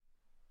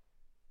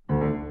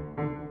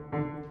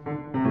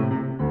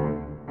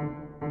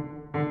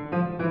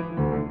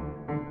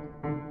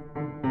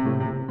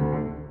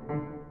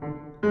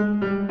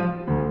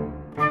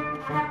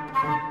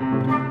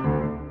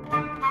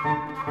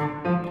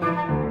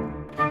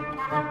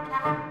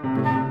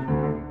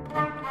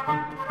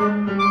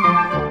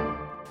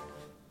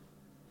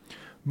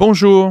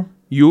Bonjour,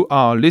 you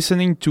are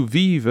listening to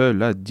Vive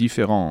la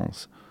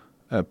Différence,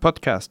 a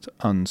podcast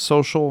on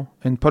social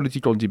and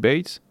political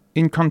debates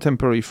in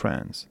contemporary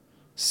France,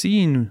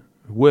 seen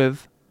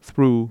with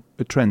through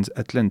a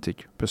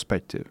transatlantic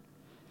perspective.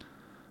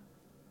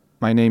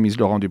 My name is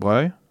Laurent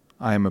Dubreuil.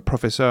 I am a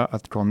professor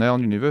at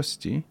Cornell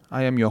University.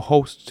 I am your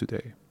host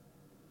today.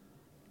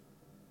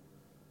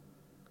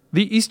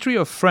 The history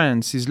of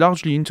France is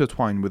largely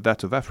intertwined with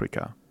that of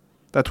Africa.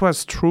 That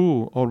was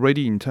true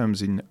already in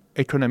terms in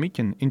economic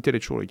and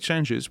intellectual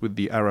exchanges with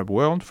the Arab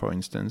world, for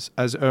instance,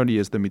 as early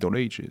as the Middle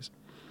Ages.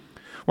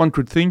 One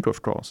could think,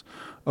 of course,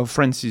 of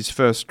France's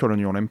first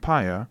colonial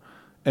empire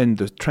and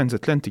the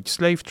transatlantic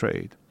slave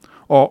trade,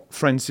 or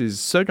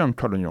France's second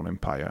colonial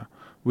empire,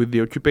 with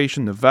the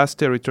occupation of vast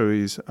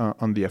territories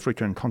on the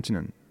African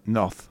continent,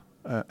 north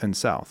and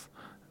south.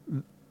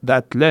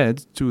 That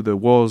led to the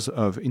wars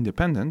of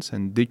independence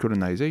and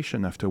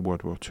decolonization after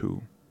World War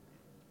II.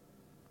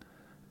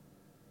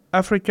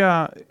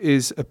 Africa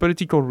is a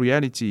political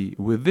reality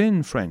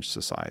within French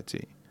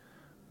society,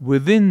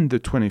 within the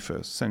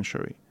 21st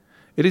century.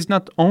 It is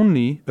not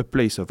only a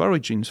place of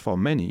origins for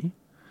many,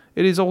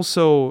 it is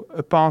also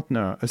a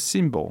partner, a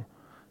symbol,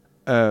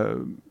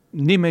 an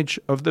image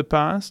of the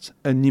past,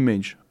 an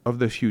image of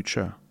the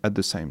future at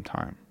the same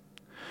time.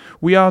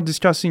 We are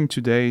discussing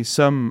today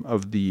some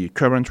of the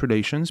current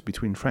relations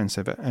between France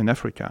and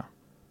Africa.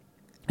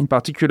 In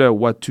particular,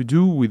 what to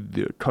do with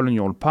the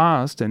colonial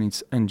past and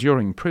its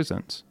enduring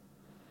present.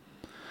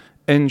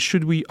 And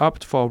should we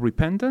opt for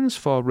repentance,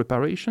 for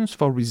reparations,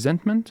 for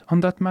resentment on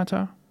that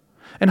matter?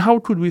 And how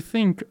could we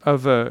think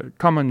of a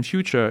common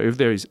future if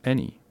there is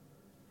any?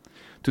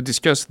 To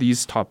discuss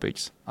these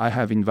topics, I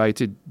have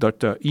invited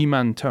Dr.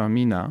 Imane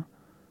Terhmina.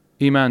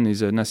 Imane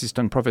is an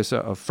assistant professor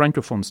of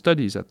Francophone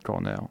studies at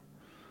Cornell,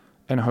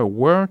 and her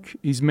work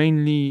is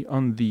mainly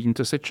on the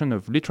intersection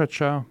of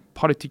literature,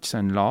 politics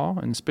and law,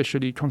 and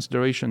especially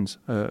considerations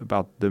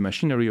about the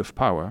machinery of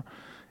power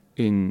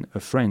in a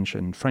French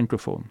and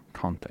Francophone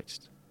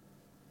context.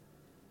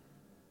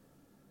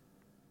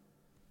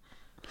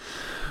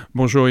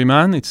 Bonjour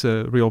Imane, it's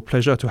a real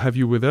pleasure to have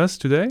you with us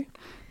today.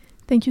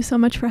 Thank you so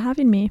much for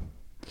having me.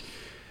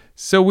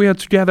 So we are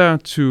together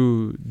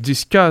to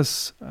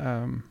discuss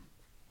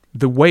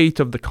the weight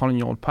of the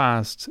colonial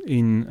past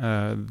in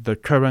the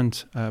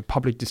current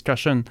public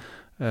discussion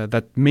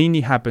that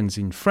mainly happens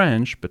in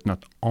French, but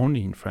not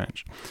only in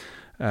French.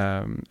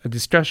 A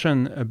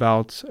discussion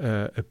about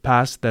a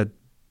past that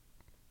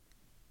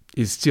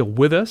is still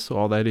with us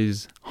or that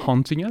is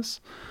haunting us.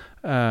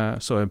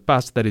 So a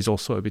past that is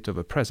also a bit of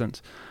a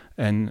present.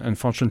 And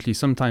unfortunately,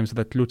 sometimes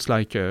that looks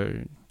like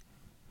a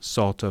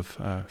sort of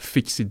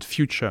fixed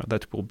future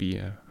that will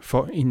be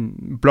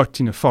blocked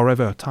in a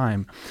forever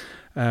time.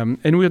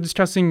 And we are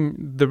discussing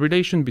the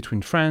relation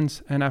between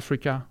France and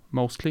Africa,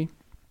 mostly.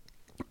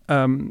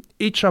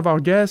 Each of our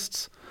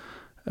guests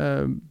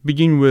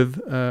begin with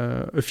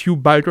a few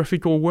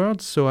biographical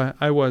words. So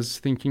I was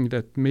thinking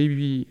that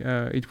maybe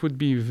it would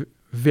be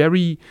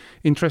very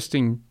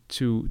interesting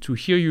to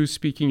hear you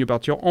speaking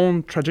about your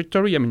own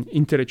trajectory, I mean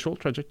intellectual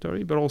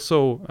trajectory, but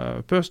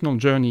also personal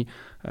journey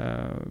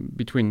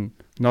between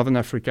Northern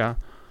Africa,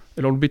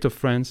 a little bit of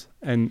France,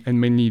 and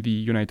mainly the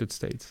United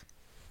States.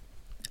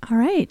 All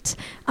right.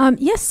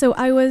 Yes, so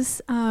I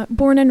was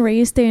born and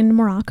raised in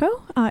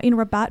Morocco, in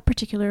Rabat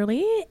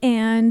particularly,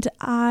 and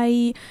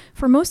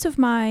for most of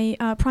my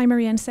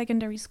primary and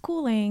secondary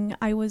schooling,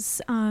 I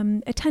was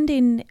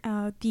attending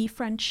the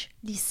French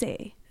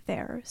lycée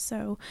there.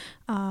 So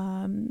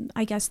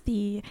I guess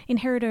the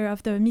inheritor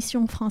of the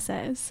Mission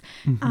Française.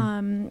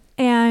 Mm-hmm.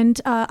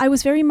 And I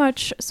was very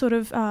much sort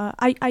of,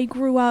 I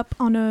grew up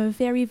on a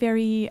very,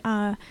 very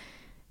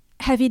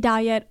heavy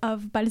diet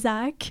of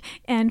Balzac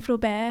and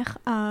Flaubert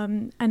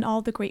and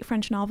all the great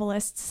French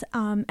novelists.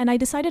 And I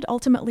decided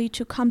ultimately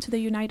to come to the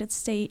United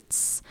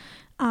States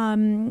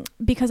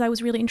because I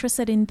was really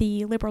interested in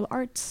the liberal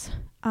arts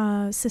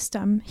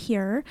system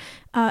here.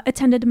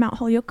 Attended Mount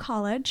Holyoke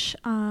College,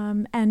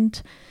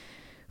 and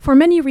for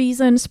many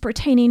reasons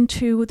pertaining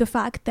to the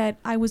fact that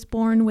I was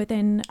born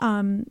within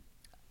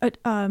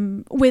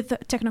with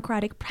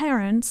technocratic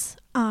parents,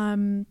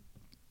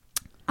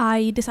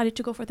 I decided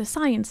to go for the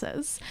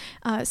sciences.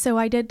 So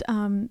I did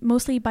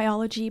mostly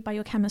biology,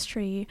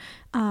 biochemistry,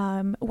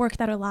 worked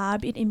at a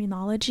lab in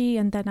immunology,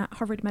 and then at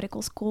Harvard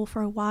Medical School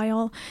for a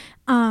while.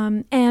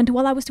 And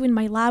while I was doing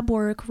my lab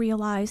work,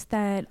 realized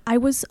that I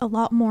was a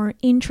lot more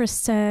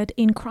interested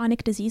in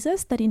chronic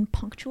diseases than in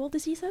punctual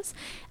diseases.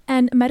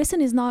 And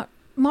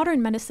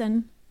modern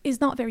medicine is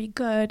not very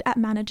good at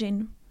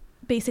managing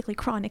basically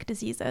chronic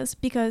diseases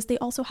because they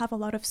also have a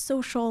lot of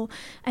social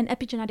and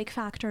epigenetic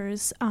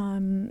factors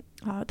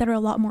that are a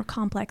lot more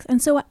complex.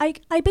 And so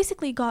I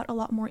basically got a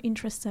lot more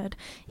interested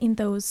in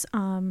those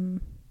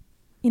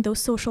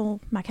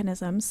social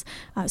mechanisms.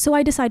 So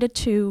I decided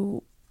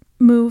to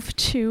move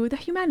to the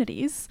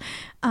humanities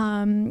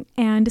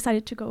and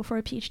decided to go for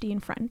a PhD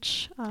in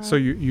French. So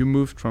you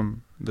moved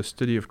from the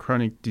study of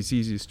chronic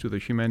diseases to the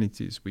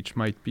humanities, which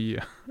might be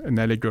an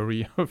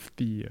allegory of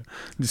the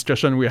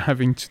discussion we're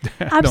having today.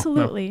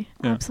 Absolutely,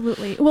 Yeah.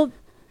 absolutely. Well,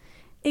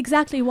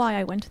 exactly why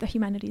I went to the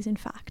humanities, in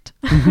fact.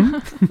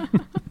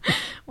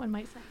 One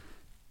might say.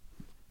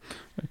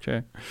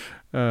 Okay.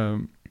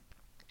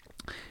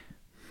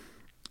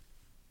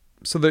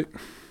 So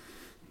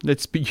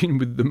let's begin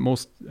with the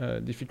most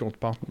difficult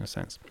part, in a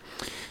sense.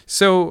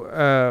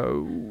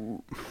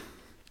 So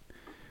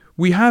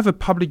we have a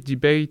public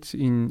debate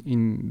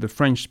in the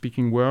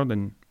French-speaking world,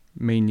 and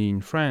mainly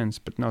in France,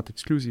 but not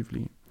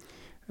exclusively,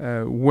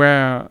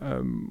 where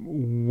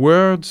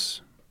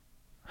words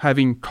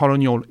having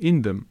colonial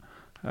in them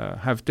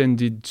have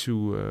tended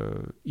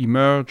to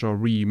emerge or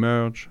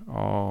re-emerge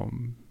or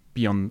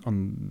be on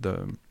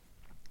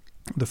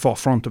the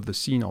forefront of the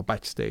scene or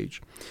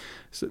backstage.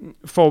 So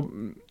for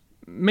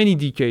many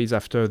decades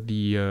after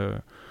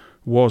the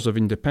wars of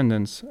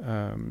independence,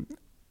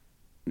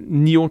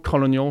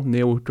 neocolonial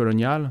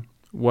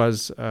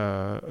was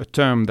a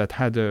term that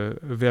had a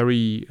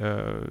very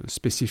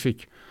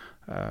specific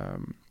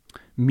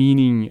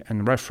meaning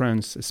and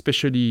reference,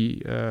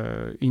 especially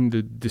in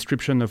the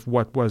description of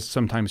what was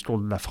sometimes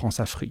called la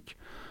Françafrique,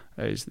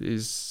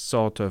 is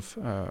sort of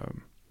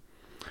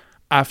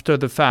after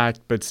the fact,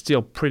 but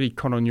still pretty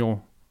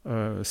colonial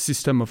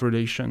system of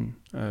relation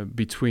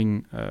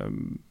between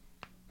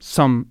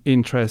some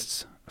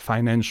interests,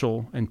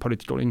 financial and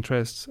political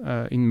interests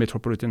in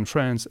metropolitan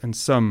France, and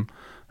some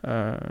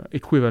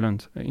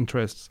equivalent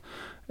interests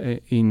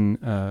in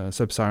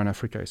sub-Saharan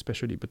Africa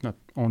especially, but not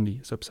only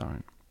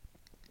sub-Saharan.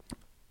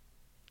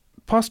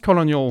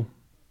 Post-colonial,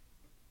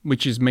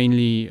 which is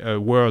mainly a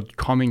word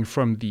coming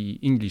from the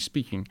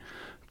English-speaking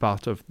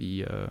part of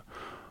the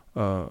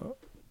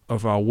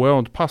of our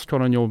world,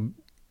 post-colonial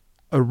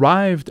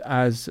arrived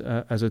as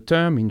a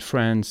term in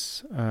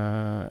France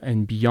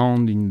and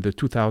beyond in the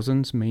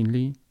 2000s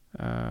mainly.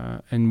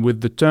 And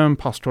with the term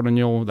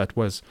post-colonial that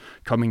was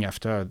coming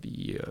after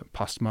the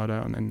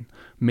postmodern and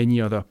many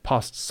other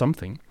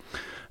post-something,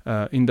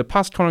 in the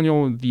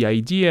post-colonial, the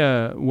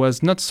idea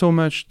was not so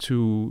much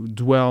to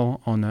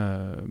dwell on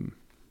a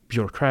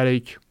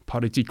bureaucratic,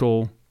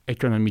 political,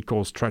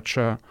 economical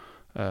structure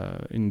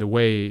in the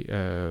way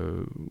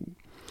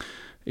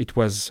it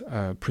was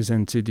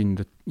presented in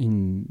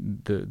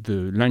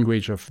the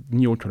language of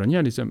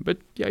neocolonialism, but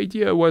the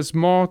idea was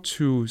more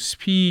to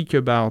speak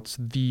about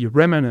the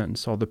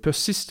remnants or the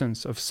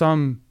persistence of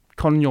some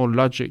colonial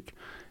logic,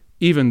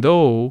 even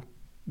though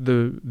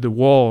the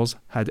wars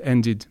had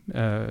ended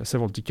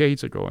several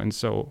decades ago. And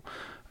so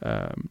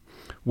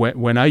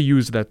when I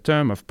use that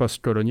term of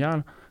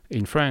post-colonial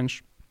in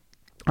French,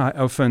 I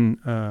often,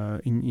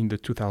 in the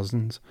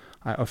 2000s,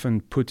 I often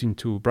put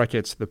into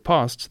brackets the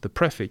past, the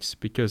prefix,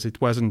 because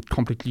it wasn't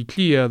completely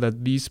clear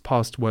that this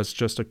past was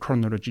just a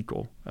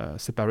chronological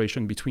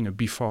separation between a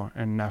before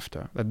and an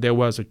after, that there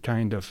was a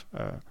kind of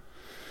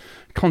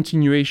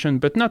continuation,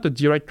 but not a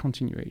direct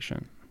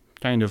continuation,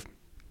 kind of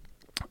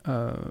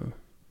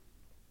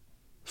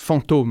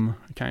phantom,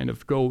 kind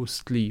of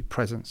ghostly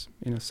presence,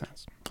 in a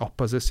sense, or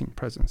possessing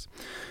presence.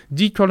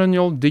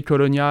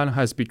 Decolonial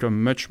has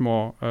become much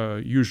more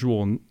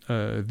usual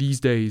these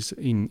days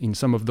in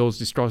some of those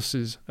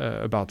discourses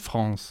about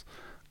France,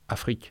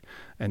 Afrique,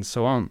 and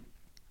so on.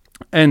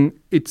 And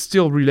it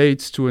still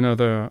relates to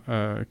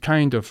another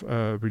kind of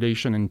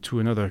relation and to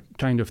another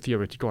kind of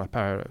theoretical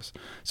apparatus.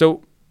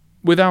 So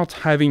without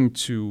having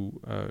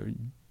to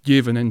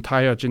give an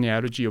entire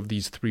genealogy of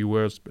these three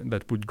words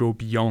that would go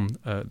beyond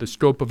the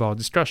scope of our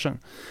discussion,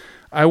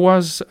 I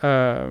was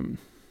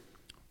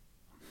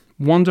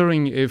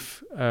wondering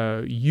if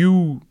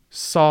you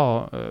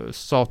saw a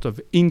sort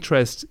of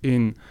interest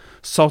in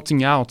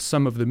sorting out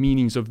some of the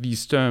meanings of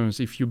these terms,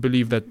 if you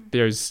believe that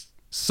there's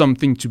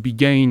something to be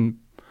gained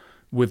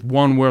with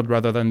one word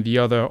rather than the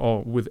other,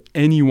 or with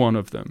any one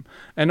of them.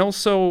 And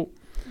also,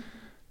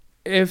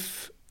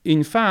 if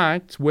in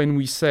fact, when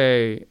we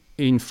say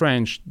in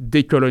French,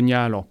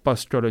 décolonial or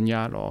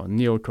post-colonial or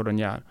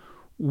neo-colonial,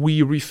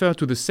 we refer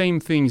to the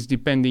same things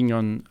depending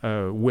on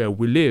where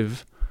we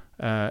live,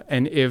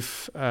 and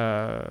if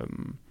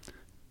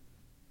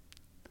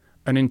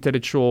an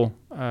intellectual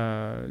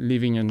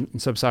living in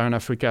sub-Saharan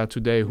Africa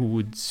today who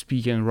would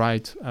speak and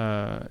write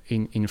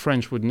in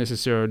French would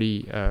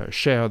necessarily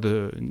share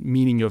the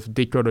meaning of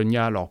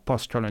décolonial or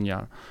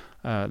post-colonial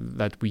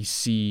that we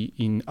see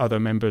in other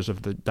members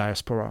of the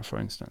diaspora, for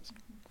instance.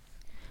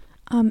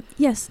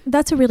 Yes,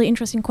 that's a really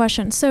interesting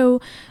question.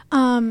 So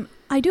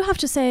I do have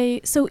to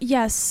say, so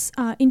yes,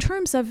 in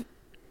terms of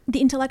the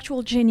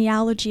intellectual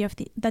genealogy of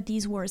that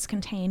these words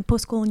contain,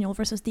 post-colonial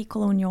versus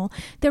decolonial,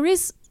 there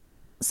is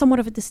somewhat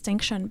of a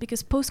distinction,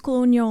 because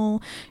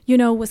post-colonial,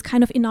 was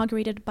kind of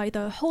inaugurated by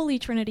the Holy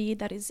Trinity,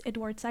 that is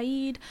Edward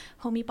Said,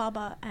 Homi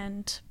Bhabha,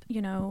 and,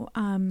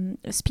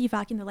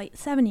 Spivak in the late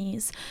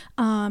 70s.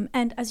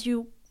 And as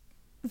you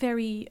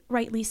very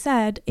rightly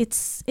said,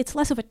 it's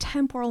less of a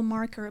temporal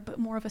marker, but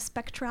more of a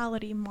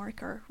spectrality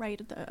marker,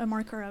 right? A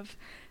marker of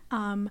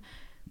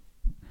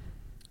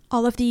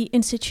all of the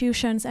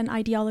institutions and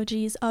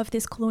ideologies of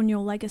this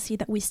colonial legacy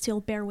that we still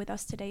bear with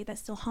us today, that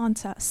still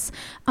haunts us.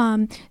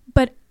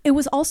 But it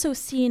was also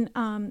seen,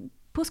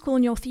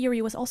 post-colonial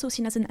theory was also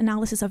seen as an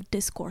analysis of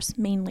discourse,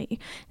 mainly.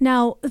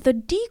 Now, the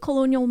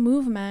decolonial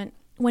movement,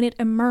 when it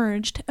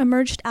emerged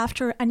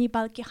after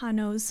Aníbal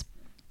Quijano's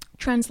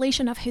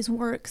translation of his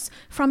works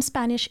from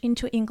Spanish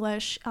into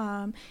English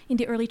in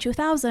the early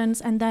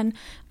 2000s, and then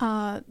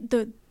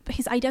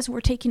his ideas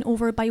were taken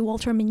over by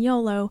Walter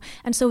Mignolo,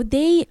 and so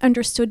they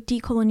understood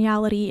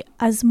decoloniality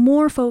as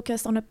more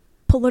focused on a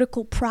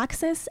political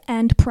praxis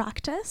and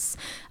practice.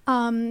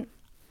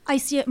 I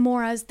see it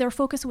more as their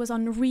focus was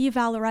on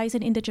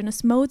revalorizing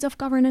indigenous modes of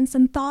governance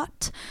and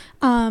thought,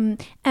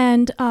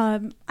 and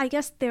I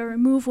guess their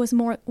move was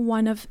more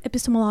one of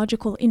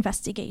epistemological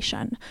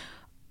investigation.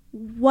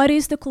 What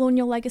is the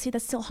colonial legacy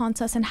that still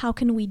haunts us, and how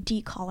can we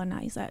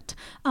decolonize it?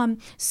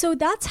 So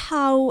that's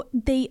how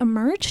they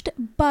emerged,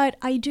 but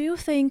I do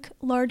think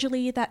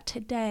largely that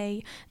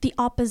today the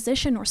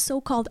opposition or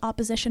so-called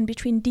opposition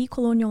between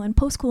decolonial and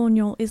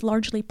post-colonial is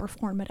largely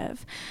performative.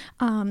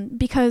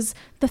 Because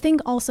the thing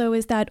also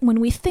is that when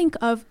we think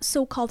of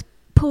so-called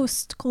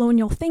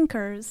post-colonial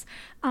thinkers,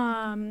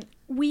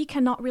 we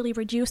cannot really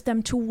reduce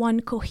them to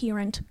one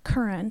coherent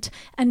current,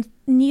 and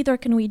neither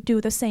can we do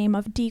the same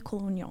of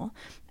decolonial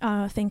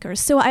thinkers.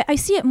 So I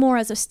see it more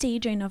as a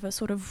staging of a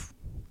sort of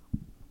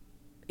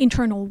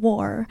internal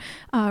war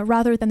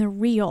rather than a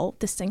real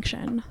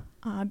distinction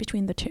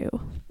between the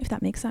two, if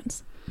that makes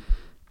sense.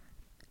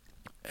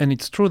 And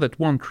it's true that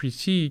one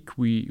critique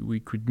we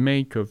could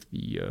make of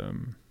the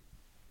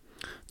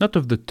not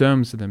of the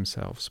terms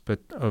themselves, but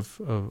of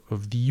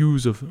the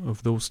use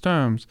of those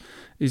terms,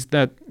 is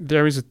that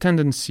there is a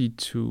tendency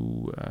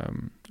to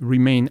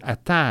remain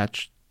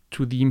attached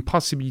to the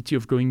impossibility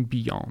of going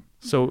beyond.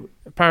 So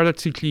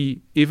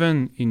paradoxically,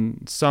 even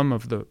in some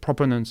of the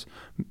proponents,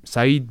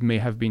 Said may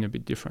have been a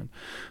bit different,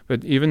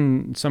 but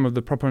even some of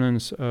the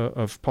proponents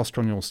of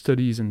postcolonial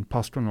studies and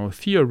postcolonial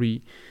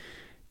theory,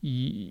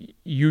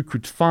 you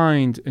could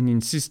find an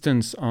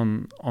insistence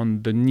on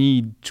the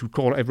need to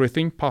call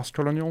everything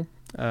postcolonial,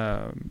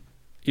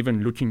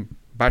 even looking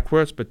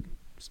backwards, but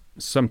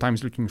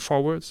sometimes looking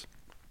forwards.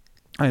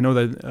 I know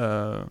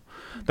that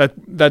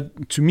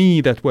that to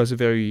me that was a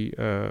very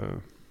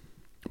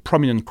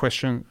prominent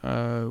question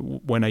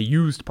when I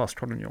used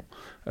postcolonial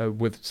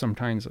with some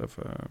kind of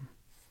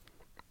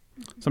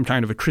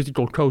a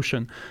critical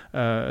caution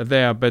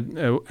there, but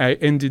I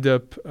ended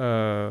up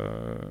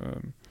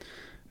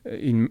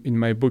in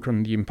my book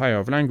on the empire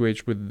of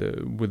language with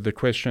the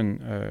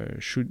question,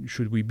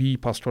 should we be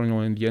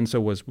postcolonial? And the answer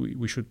was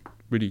we should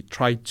really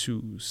try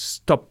to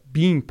stop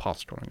being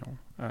postcolonial,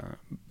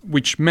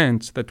 which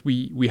meant that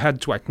we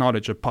had to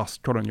acknowledge a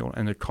postcolonial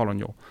and a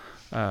colonial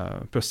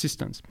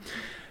persistence.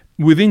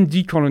 Within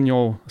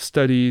decolonial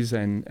studies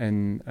and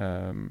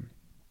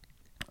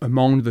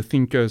among the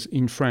thinkers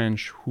in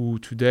French who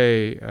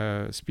today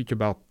speak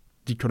about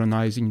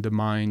decolonizing the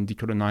mind,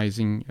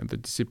 decolonizing the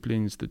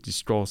disciplines, the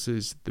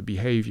discourses, the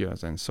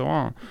behaviors, and so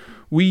on,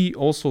 we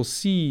also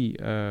see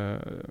a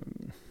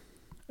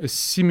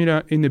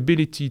similar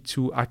inability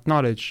to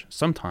acknowledge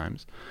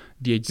sometimes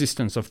the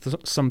existence of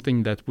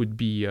something that would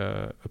be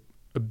a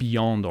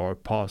beyond or a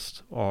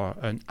past or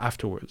an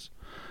afterwards.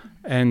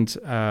 And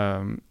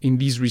in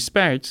these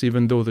respects,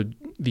 even though the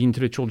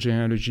intellectual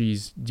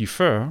genealogies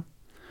differ,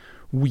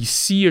 we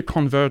see a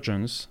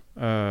convergence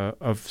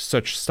of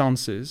such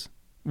stances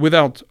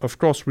without, of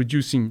course,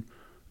 reducing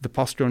the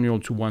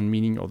postcolonial to one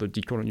meaning or the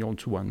decolonial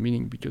to one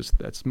meaning, because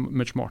that's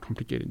much more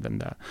complicated than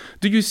that.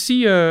 Do you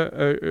see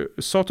a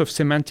sort of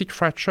semantic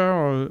fracture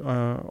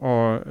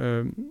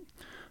or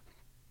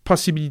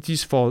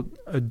possibilities for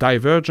a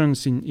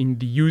divergence in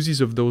the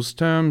uses of those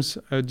terms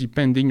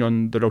depending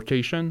on the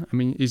location? I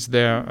mean, is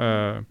there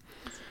a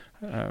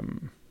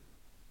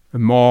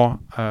more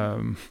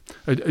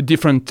a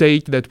different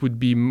take that would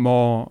be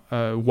more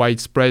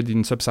widespread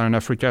in sub-Saharan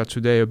Africa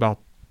today about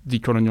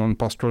decolonial and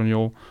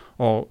postcolonial,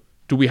 or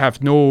do we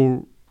have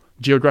no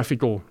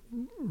geographical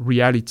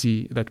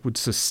reality that would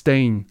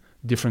sustain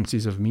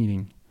differences of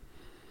meaning?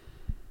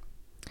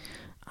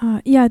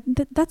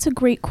 That's a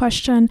great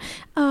question.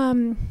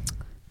 I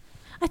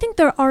think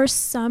there are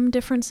some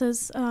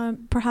differences,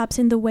 perhaps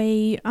in the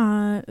way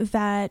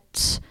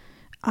that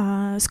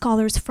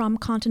scholars from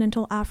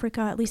continental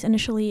Africa, at least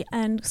initially,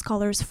 and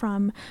scholars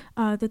from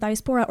the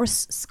diaspora, or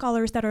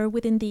scholars that are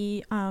within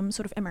the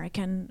sort of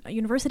American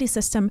university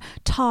system,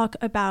 talk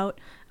about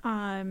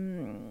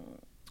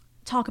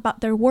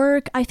their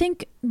work. I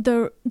think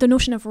the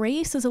notion of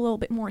race is a little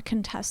bit more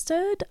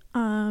contested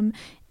on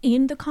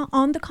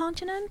the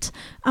continent.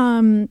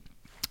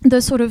 The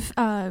sort of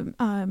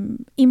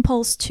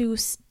impulse to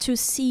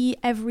see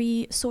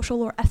every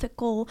social or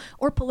ethical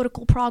or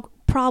political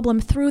problem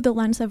through the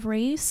lens of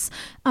race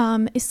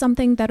is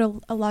something that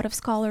a lot of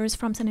scholars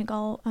from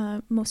Senegal,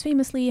 most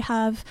famously,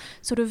 have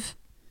sort of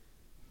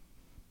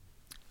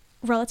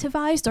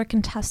relativized or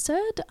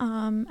contested,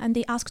 and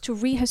they ask to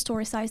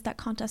rehistoricize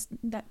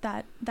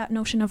that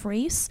notion of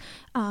race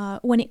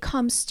when it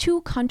comes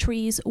to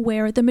countries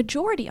where the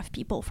majority of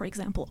people, for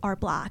example, are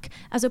Black,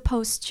 as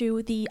opposed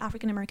to the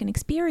African American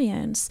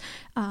experience,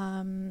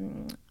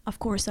 of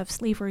course, of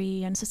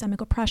slavery and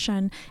systemic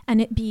oppression, and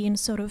it being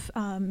sort of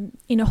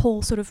in a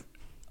whole sort of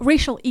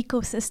racial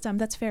ecosystem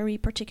that's very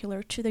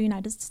particular to the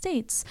United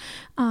States.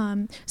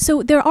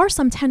 So there are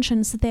some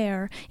tensions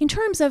there. In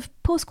terms of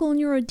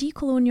post-colonial or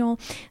decolonial,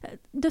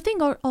 the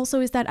thing also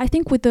is that I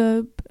think with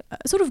the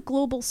sort of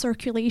global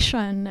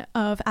circulation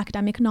of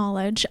academic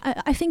knowledge,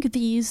 I think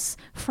these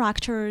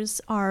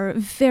fractures are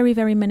very,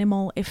 very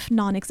minimal, if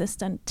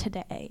non-existent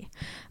today,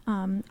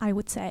 I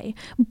would say.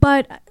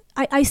 But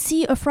I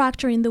see a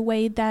fracture in the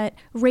way that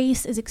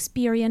race is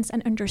experienced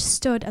and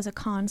understood as a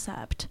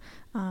concept.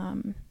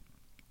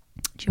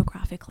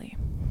 Geographically.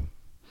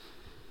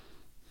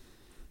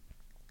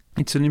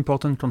 It's an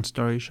important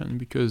consideration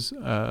because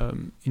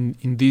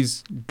in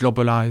this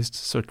globalized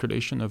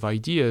circulation of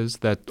ideas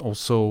that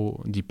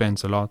also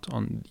depends a lot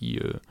on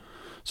the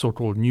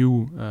so-called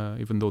new,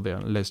 even though they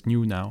are less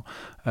new now,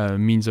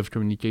 means of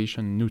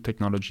communication, new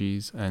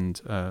technologies,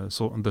 and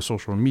so on the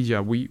social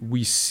media,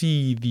 we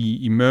see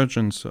the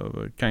emergence of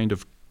a kind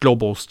of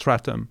global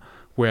stratum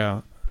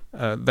where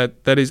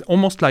that is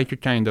almost like a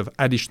kind of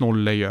additional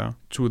layer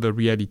to the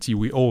reality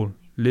we all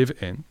live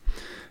in.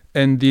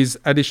 And this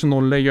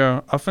additional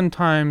layer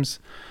oftentimes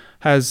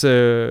has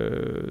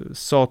a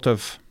sort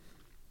of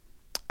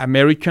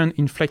American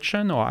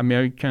inflection or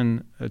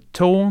American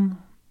tone,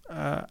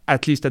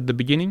 at least at the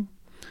beginning.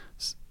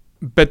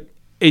 But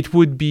it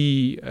would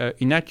be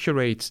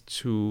inaccurate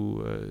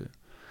to,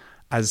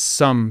 as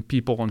some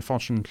people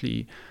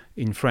unfortunately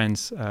in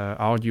France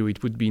argue,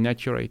 it would be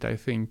inaccurate, I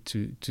think,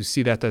 to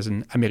see that as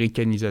an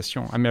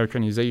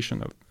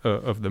Americanization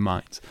of the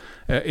mind.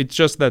 It's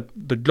just that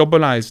the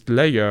globalized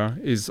layer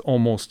is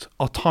almost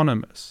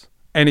autonomous.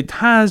 And it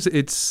has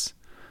its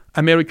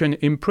American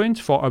imprint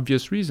for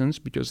obvious reasons,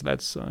 because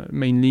that's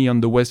mainly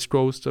on the west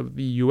coast of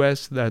the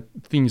US that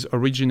things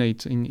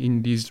originate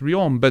in this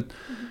realm. But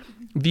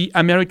the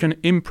American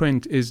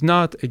imprint is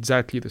not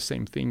exactly the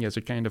same thing as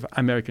a kind of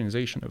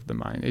Americanization of the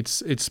mind.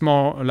 It's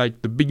more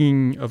like the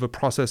beginning of a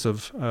process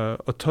of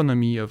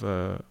autonomy, of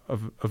a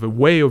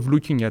way of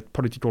looking at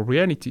political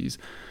realities,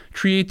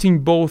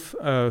 creating both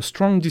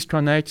strong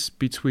disconnects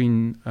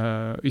between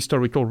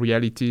historical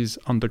realities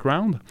on the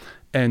ground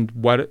and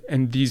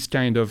these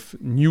kind of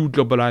new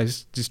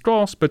globalized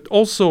discourse, but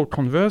also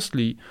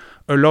conversely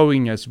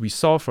allowing, as we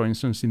saw, for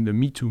instance, in the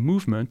Me Too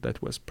movement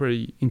that was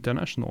pretty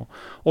international,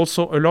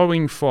 also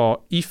allowing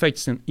for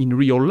effects in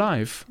real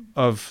life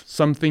of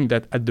something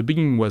that at the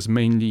beginning was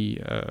mainly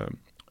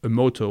a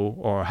motto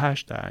or a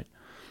hashtag.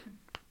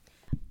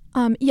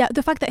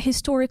 The fact that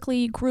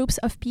historically groups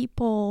of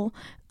people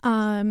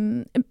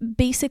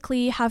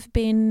basically have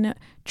been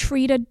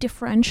treated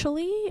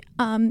differentially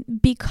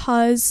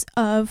because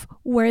of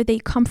where they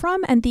come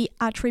from and the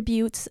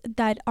attributes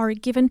that are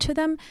given to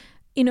them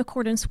in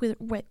accordance with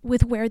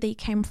where they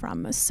came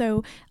from.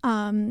 So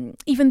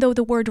even though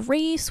the word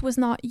race was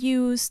not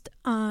used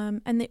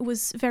and it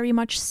was very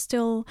much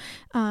still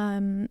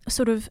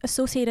sort of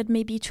associated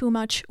maybe too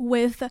much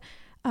with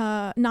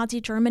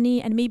Nazi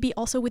Germany and maybe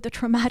also with the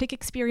traumatic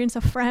experience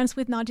of France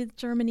with Nazi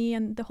Germany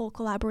and the whole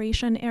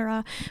collaboration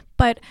era.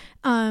 But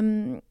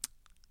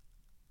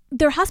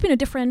there has been a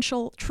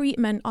differential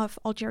treatment of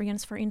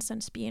Algerians, for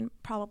instance, being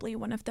probably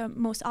one of the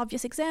most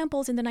obvious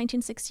examples in the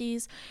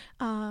 1960s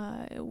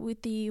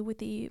with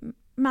the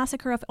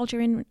massacre of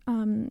Algerians.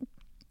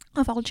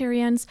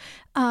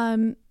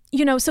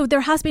 So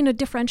there has been a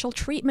differential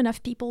treatment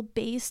of people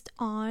based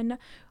on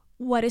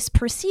what is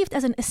perceived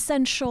as an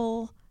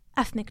essential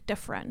ethnic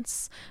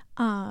difference.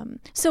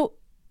 So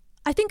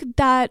I think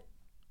that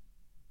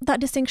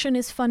distinction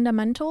is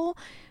fundamental.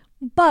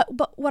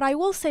 But what I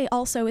will say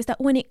also is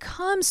that when it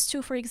comes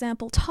to, for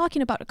example,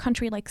 talking about a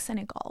country like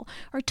Senegal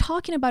or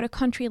talking about a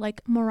country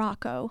like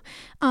Morocco,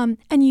 and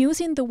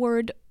using the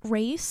word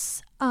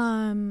race,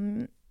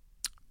 when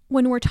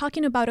we're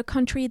talking about a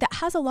country that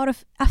has a lot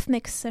of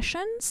ethnic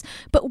scissions,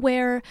 but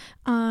where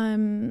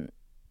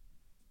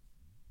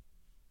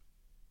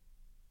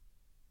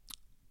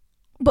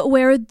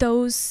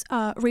those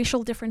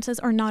racial differences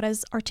are not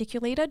as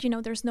articulated.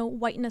 There's no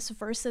whiteness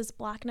versus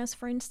blackness,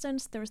 for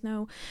instance. There's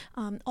no,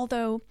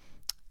 although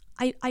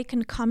I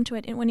can come to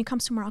it, and when it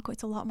comes to Morocco,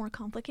 it's a lot more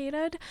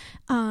complicated.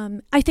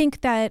 I think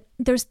that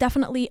there's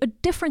definitely a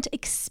different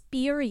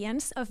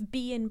experience of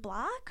being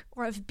black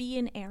or of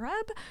being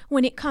Arab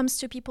when it comes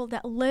to people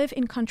that live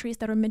in countries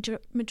that are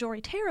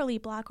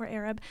majoritarily black or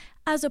Arab,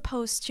 as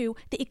opposed to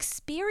the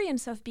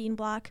experience of being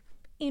black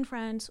in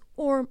France,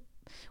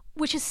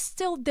 which is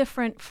still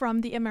different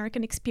from the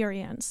American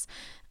experience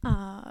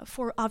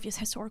for obvious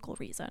historical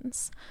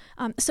reasons.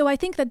 So I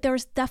think that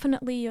there's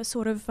definitely a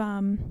sort of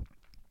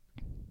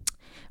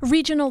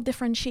regional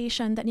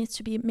differentiation that needs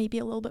to be maybe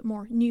a little bit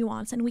more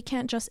nuanced, and we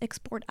can't just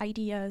export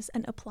ideas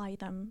and apply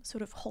them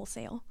sort of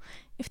wholesale,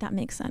 if that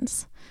makes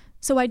sense.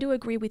 So I do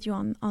agree with you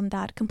on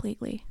that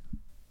completely.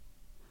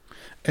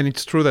 And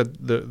it's true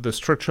that the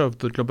structure of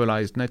the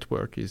globalized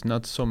network is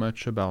not so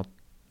much about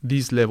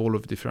this level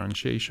of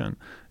differentiation.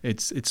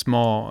 It's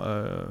more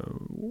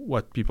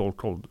what people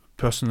call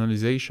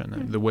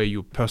personalization, the way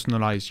you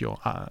personalize your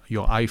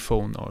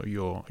iPhone or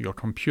your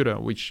computer,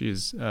 which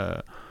is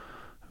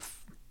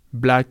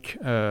black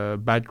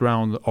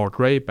background or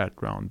gray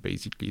background,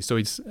 basically. So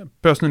it's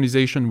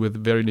personalization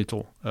with very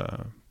little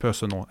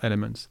personal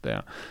elements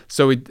there.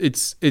 So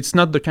it's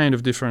not the kind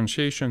of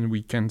differentiation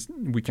we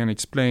can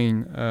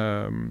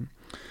explain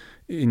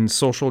in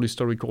social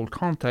historical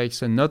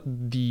context, and not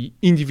the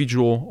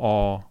individual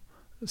or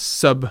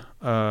sub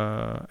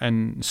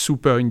and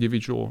super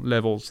individual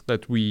levels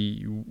that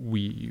we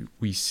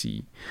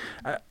see.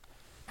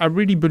 I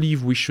really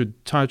believe we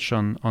should touch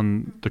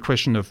on the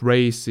question of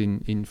race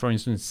in for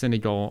instance,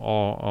 Senegal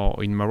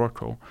or in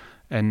Morocco,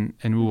 and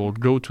we will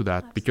go to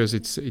that because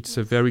it's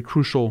a very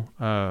crucial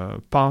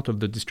part of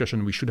the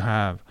discussion we should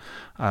have,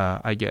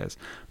 I guess.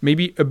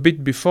 Maybe a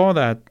bit before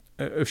that,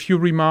 a few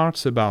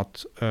remarks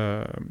about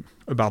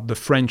the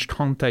French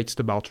context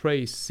about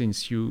race,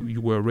 since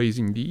you were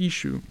raising the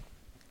issue.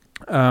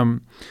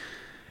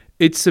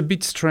 It's a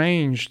bit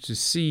strange to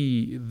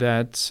see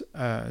that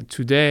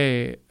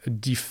today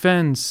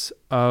defense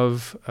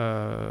of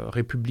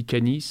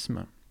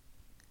republicanism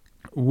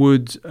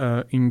would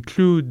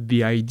include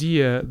the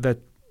idea that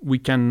we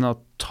cannot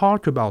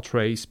talk about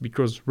race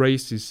because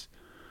race is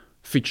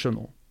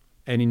fictional.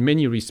 And in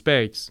many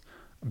respects,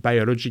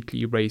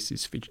 biologically, race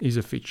is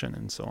a fiction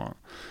and so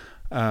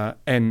on.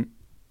 And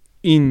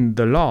in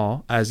the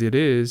law, as it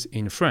is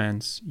in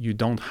France, you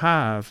don't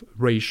have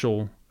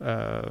racial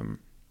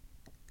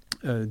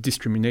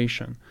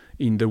discrimination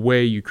in the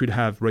way you could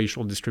have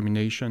racial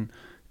discrimination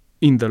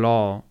in the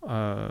law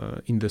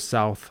in the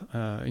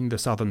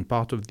southern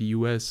part of the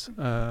U.S.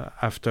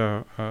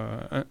 After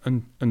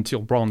until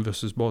Brown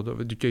versus Board of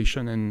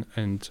Education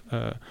and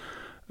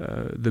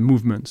the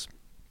movements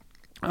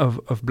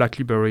of black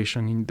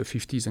liberation in the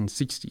 50s and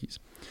 60s.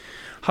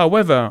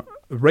 However,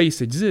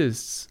 race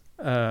exists.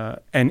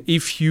 And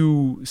if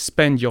you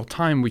spend your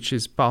time, which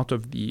is part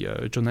of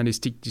the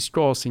journalistic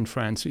discourse in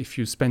France, if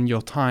you spend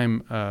your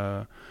time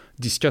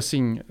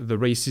discussing the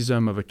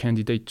racism of a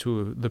candidate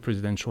to the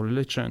presidential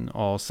election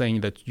or saying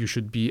that you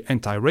should be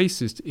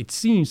anti-racist, it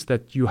seems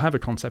that you have a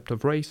concept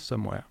of race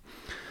somewhere.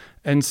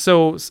 And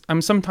so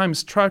I'm sometimes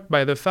struck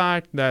by the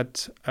fact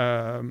that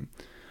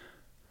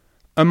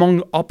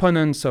among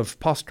opponents of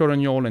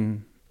post-colonial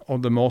and or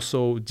the more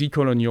so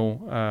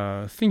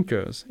decolonial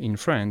thinkers in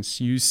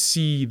France, you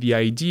see the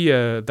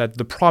idea that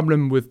the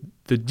problem with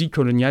the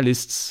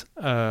decolonialists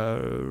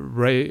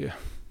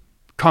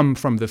come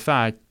from the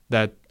fact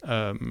that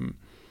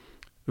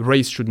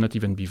race should not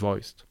even be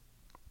voiced.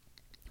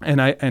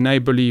 And I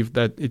believe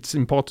that it's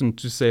important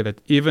to say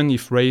that even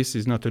if race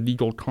is not a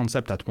legal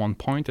concept at one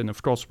point, and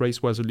of course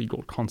race was a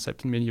legal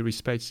concept in many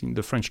respects in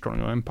the French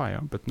colonial empire,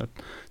 but not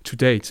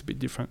today, it's a bit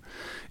different.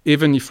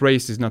 Even if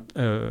race is not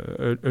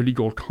a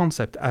legal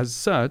concept as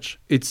such,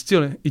 it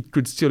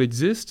could still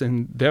exist,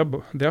 and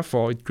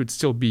therefore it could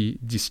still be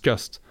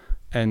discussed.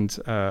 And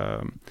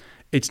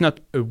it's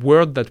not a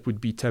word that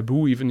would be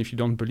taboo, even if you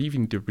don't believe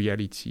in the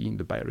reality, in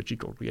the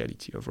biological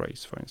reality of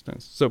race, for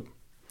instance. So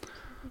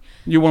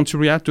you want to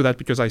react to that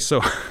because I saw.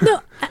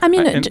 No, I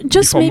mean,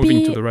 just maybe.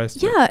 Moving to the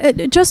rest,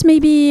 just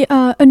maybe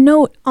a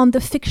note on the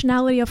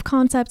fictionality of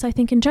concepts. I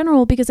think in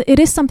general, because it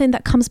is something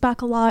that comes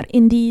back a lot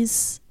in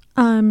these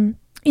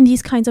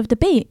kinds of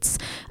debates,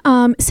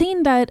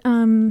 saying that,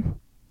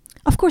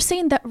 of course,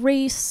 saying that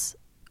race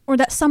or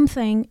that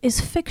something is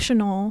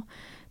fictional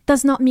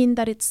does not mean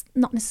that it's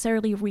not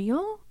necessarily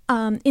real.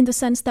 In the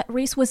sense that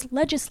race was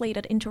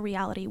legislated into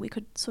reality, we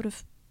could sort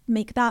of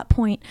make that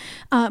point,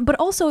 but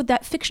also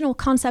that fictional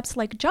concepts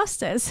like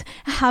justice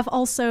have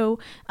also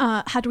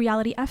had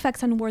reality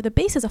effects and were the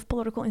basis of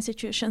political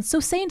institutions. So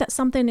saying that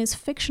something is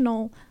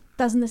fictional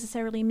doesn't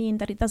necessarily mean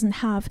that it doesn't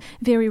have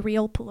very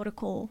real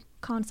political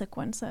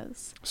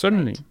consequences.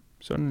 Certainly, right?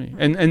 Certainly.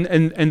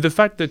 And the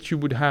fact that you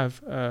would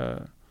have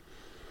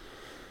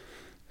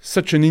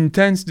such an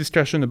intense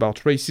discussion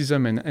about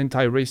racism and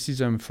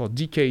anti-racism for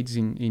decades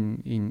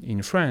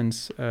in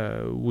France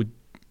would,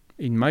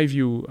 in my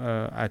view,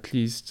 at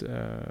least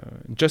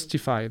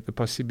justify the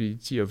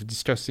possibility of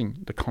discussing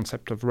the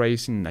concept of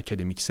race in an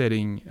academic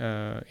setting,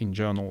 in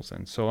journals,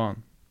 and so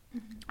on.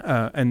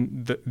 Mm-hmm.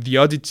 And the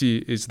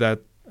oddity is that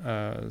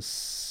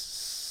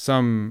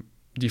some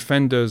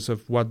defenders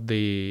of what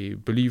they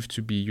believe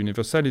to be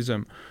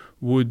universalism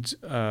would,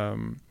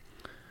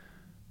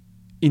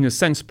 in a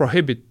sense,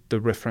 prohibit the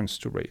reference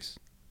to race.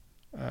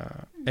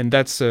 And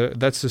that's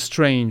a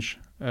strange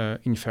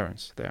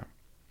inference there.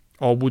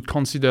 Or would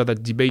consider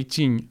that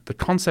debating the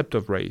concept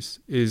of race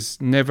is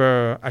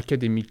never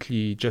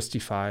academically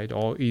justified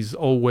or is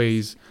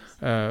always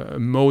a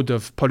mode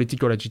of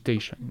political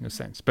agitation, in a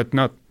sense, but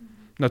not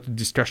a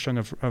discussion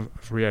of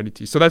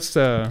reality. So that's...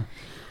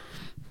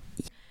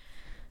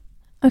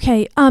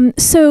 Okay,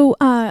 so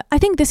I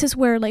think this is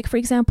where, like, for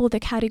example, the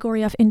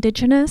category of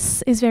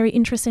indigenous is very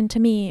interesting to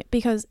me,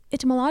 because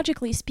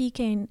etymologically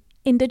speaking,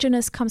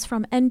 indigenous comes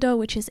from endo,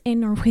 which is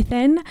in or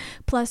within,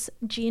 plus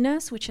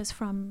genus, which is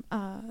from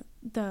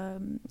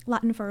the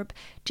Latin verb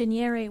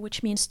genere,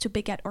 which means to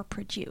beget or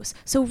produce.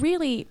 So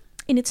really,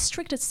 in its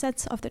strictest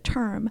sense of the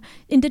term,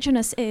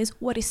 indigenous is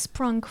what is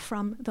sprung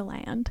from the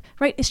land,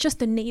 right? It's just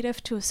the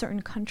native to a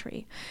certain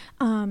country.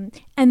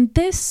 And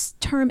this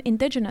term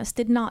indigenous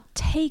did not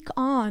take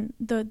on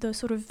the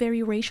sort of very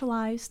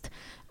racialized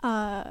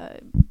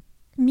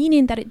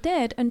meaning that it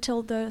did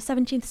until the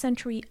 17th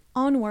century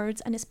onwards,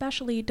 and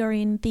especially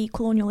during the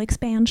colonial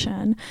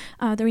expansion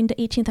during the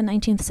 18th and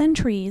 19th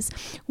centuries,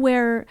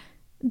 where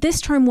this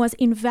term was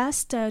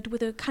invested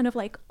with a kind of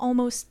like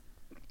almost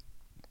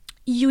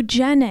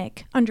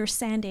eugenic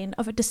understanding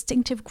of a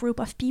distinctive group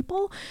of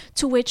people,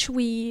 to which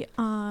we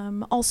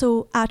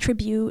also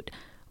attribute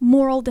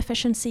moral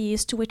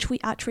deficiencies, to which we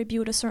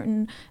attribute a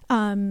certain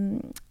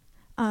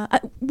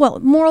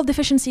moral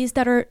deficiencies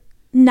that are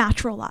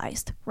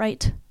naturalized,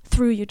 right,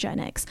 through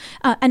eugenics,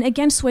 and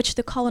against which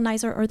the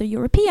colonizer or the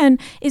European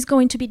is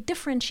going to be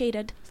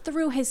differentiated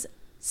through his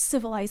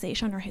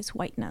civilization or his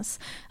whiteness.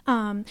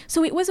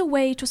 So it was a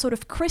way to sort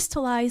of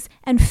crystallize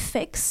and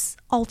fix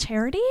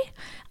alterity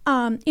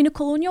in a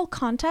colonial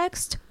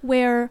context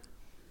where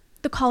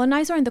the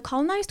colonizer and the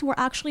colonized were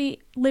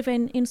actually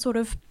living in sort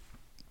of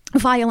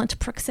violent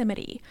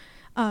proximity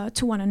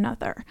to one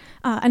another.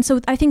 And so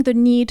I think the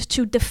need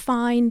to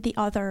define the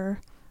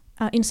other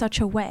in such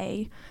a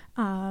way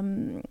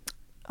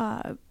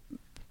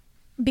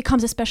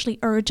becomes especially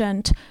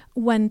urgent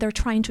when they're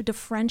trying to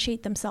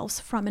differentiate themselves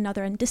from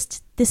another and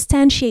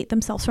distantiate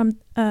themselves from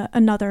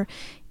another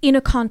in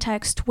a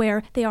context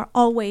where they are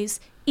always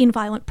in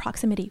violent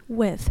proximity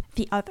with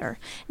the other.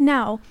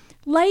 Now,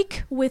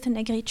 like with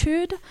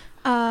negritude,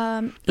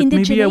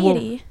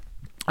 indigeneity...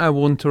 I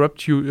will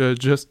interrupt you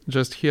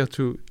just here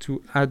to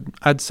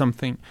add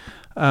something.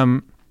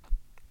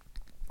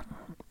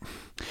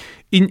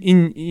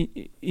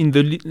 In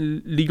the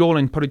legal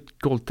and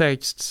political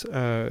texts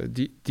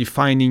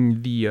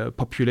defining the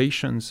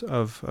populations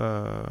of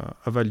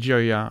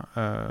Algeria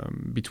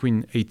between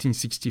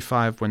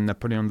 1865, when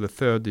Napoleon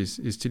III is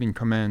still in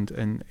command,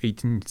 and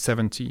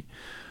 1870,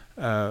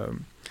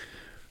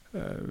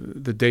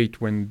 the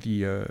date when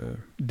the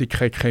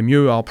Décrets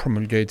Crémieux are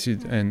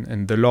promulgated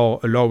and the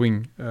law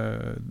allowing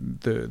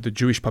the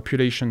Jewish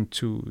population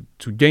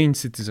to gain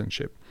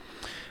citizenship.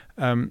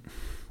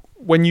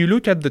 When you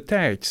look at the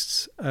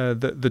texts,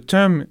 the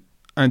term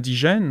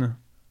indigène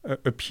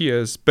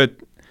appears, but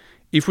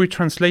if we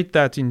translate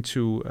that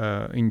into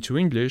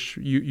English,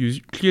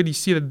 you clearly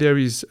see that there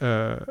is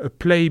a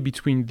play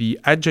between the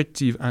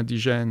adjective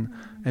indigène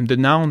and the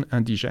noun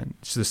indigène.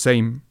 It's the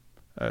same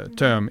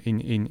term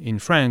in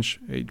French.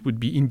 It would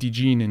be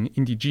indigène and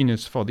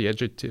indigenous for the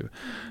adjective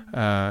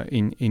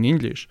in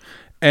English.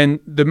 And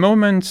the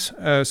moment,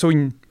 so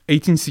in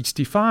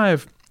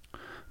 1865,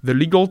 the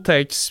legal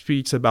text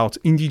speaks about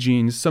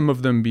indigenes, some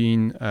of them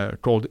being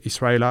called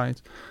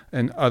Israelites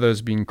and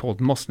others being called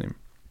Muslim.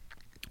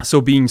 So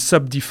being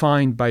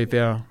subdefined by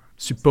their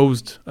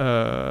supposed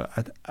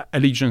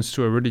allegiance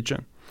to a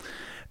religion.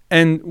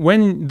 And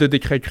when the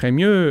Décret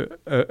Crémieux,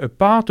 a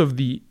part of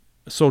the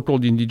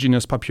so-called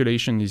indigenous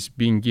population is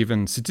being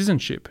given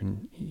citizenship,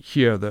 and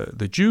here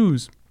the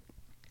Jews,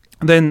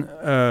 then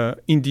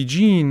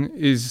indigene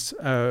is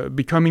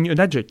becoming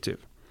an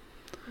adjective.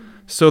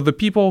 So the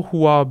people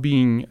who are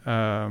being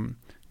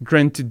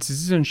granted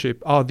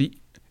citizenship are the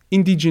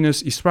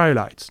indigenous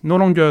Israelites, no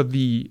longer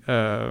the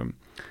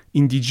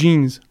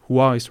indigenes who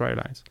are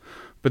Israelites,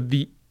 but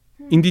the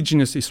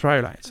indigenous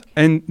Israelites.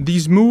 And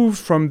these move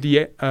from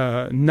the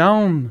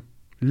noun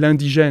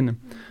l'indigène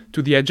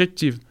to the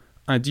adjective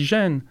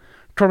indigène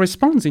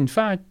corresponds, in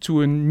fact, to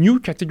a new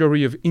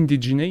category of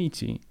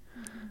indigeneity,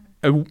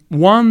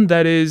 one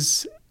that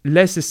is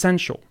less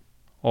essential,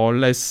 or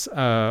less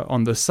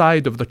on the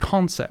side of the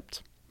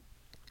concept.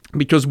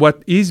 Because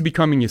what is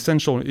becoming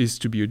essential is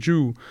to be a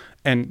Jew,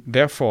 and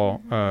therefore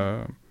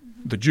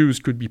the Jews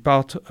could be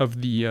part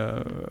of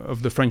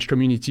the French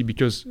community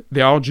because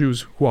there are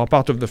Jews who are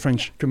part of the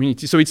French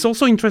community. So it's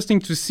also interesting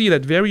to see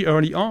that very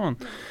early on,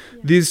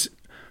 this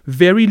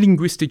very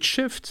linguistic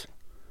shift,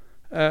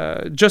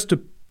 just a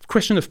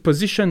question of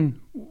position,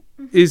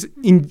 is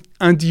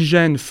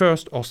indigène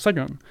first or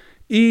second,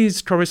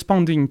 is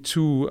corresponding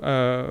to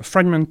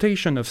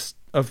fragmentation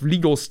of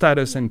legal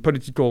status and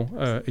political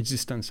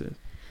existences.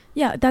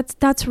 Yeah,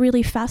 that's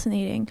really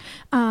fascinating.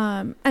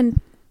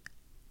 And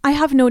I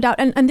have no doubt,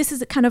 and this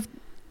is kind of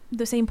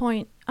the same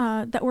point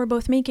that we're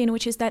both making,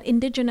 which is that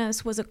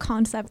indigenous was a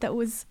concept that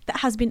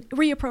has been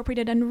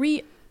reappropriated and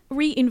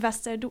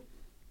reinvested,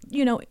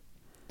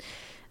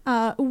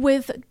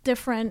 with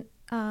different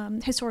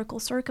historical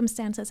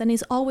circumstances and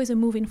is always a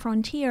moving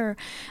frontier.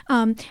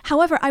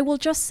 However, I will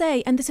just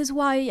say, and this is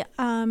why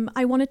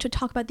I wanted to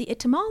talk about the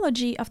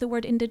etymology of the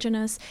word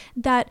indigenous,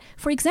 that,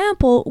 for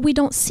example, we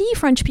don't see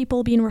French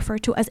people being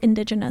referred to as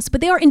indigenous,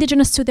 but they are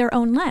indigenous to their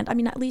own land. I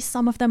mean, at least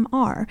some of them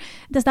are.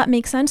 Does that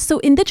make sense? So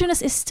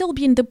indigenous is still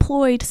being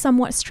deployed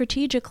somewhat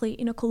strategically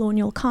in a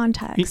colonial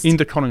context. In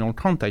the colonial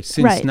context,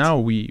 since now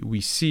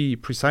we see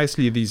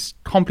precisely this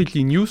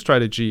completely new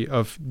strategy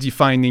of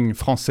defining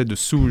Français de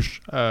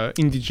souche,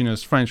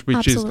 indigenous French,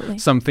 which is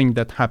something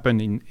that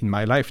happened in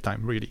my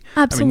lifetime, really.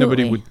 Absolutely. I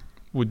mean, nobody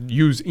would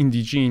use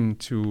indigene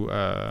to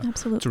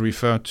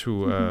refer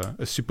to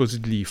a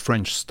supposedly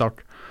French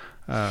stock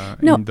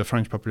in the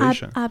French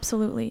population.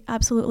 Absolutely.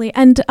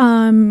 And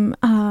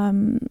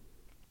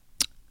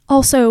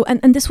also,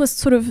 and this was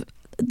sort of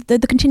the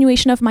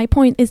continuation of my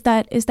point, is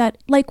that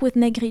like with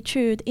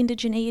negritude,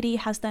 indigeneity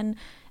has then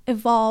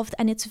evolved,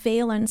 and its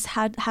valence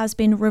has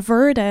been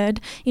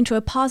reverted into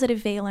a positive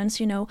valence,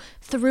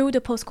 through the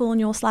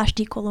post-colonial /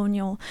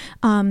 decolonial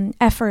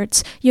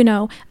efforts,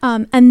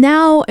 and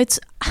now it's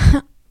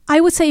I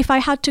would say, if I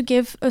had to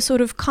give a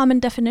sort of common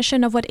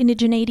definition of what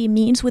indigeneity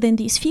means within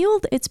these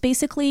fields, it's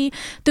basically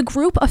the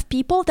group of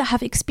people that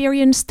have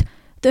experienced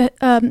that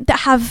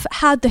have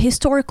had the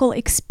historical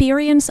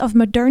experience of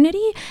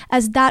modernity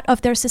as that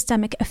of their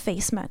systemic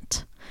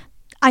effacement.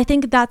 I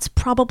think that's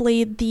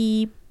probably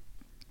the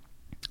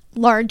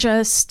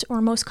largest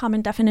or most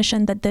common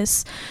definition that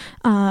this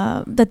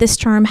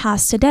term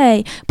has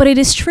today. But it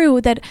is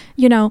true that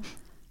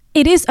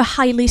it is a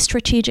highly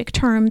strategic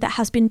term that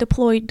has been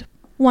deployed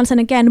once and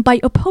again by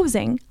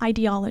opposing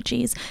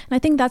ideologies, and I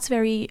think that's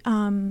very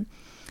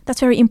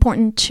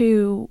important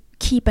to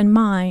keep in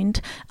mind.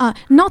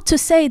 Not to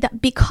say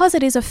that because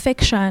it is a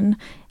fiction,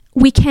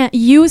 we can't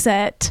use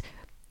it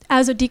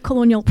as a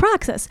decolonial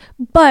praxis,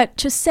 but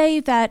to say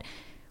that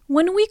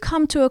when we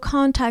come to a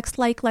context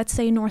like, let's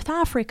say, North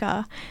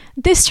Africa,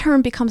 this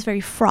term becomes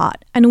very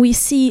fraught, and we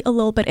see a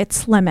little bit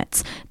its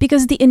limits,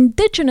 because the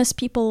indigenous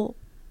people,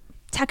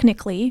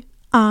 technically,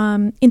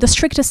 in the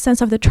strictest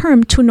sense of the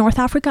term, to North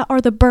Africa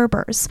are the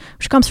Berbers,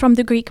 which comes from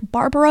the Greek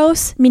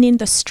barbaros, meaning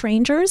the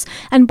strangers,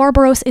 and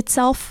barbaros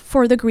itself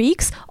for the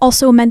Greeks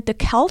also meant the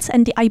Celts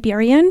and the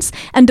Iberians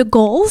and the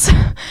Gauls,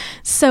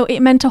 so it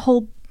meant a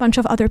whole bunch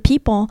of other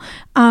people.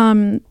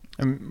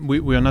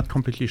 We are not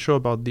completely sure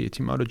about the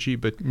etymology,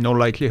 but no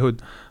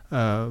likelihood.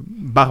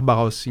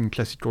 Barbaros in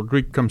classical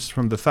Greek comes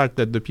from the fact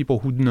that the people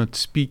who do not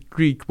speak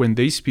Greek, when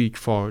they speak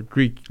for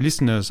Greek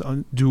listeners,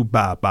 do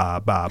ba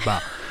ba ba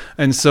ba,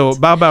 and so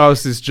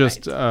Barbaros is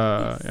just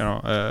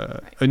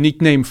a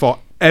nickname for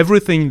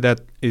everything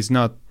that is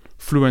not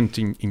fluent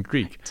in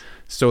Greek.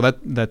 So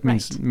that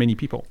means many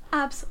people.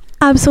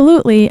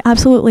 Absolutely.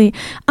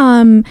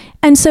 And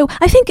so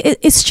I think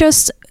it's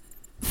just,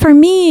 for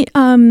me,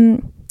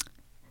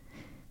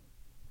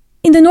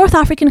 in the North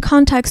African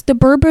context, the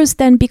Berbers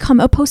then become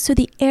opposed to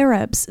the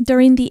Arabs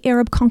during the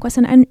Arab conquest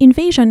and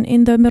invasion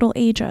in the Middle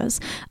Ages.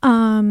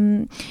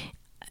 And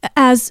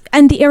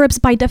the Arabs,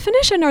 by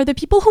definition, are the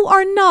people who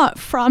are not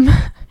from,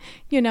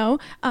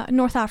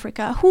 North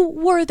Africa, who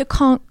were the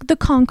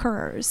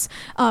conquerors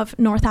of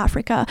North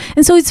Africa.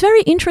 And so it's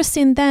very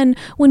interesting then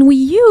when we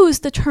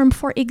use the term,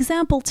 for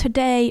example,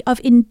 today, of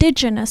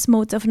indigenous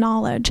modes of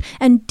knowledge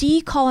and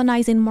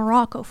decolonizing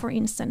Morocco, for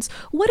instance.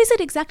 What is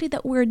it exactly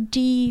that we're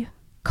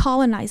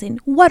decolonizing?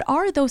 What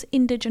are those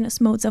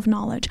indigenous modes of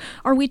knowledge?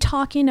 Are we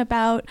talking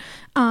about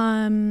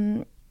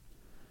the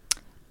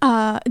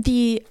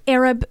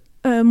Arab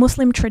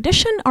Muslim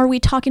tradition? Are we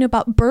talking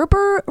about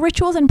Berber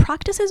rituals and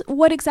practices?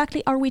 What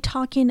exactly are we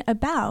talking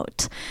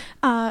about?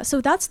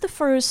 So that's the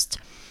first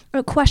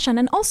question.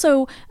 And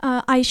also,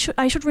 I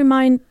should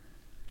remind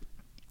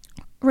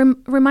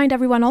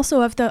everyone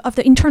also of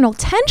the internal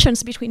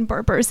tensions between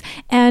Berbers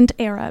and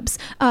Arabs,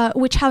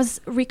 which has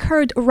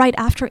recurred right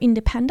after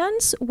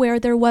independence, where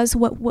there was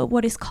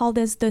what is called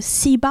as the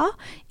Siba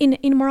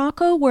in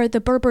Morocco, where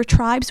the Berber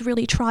tribes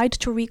really tried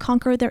to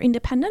reconquer their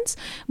independence,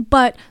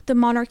 but the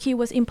monarchy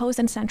was imposed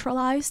and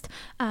centralized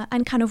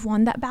and kind of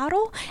won that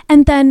battle.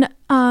 And then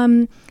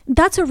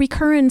that's a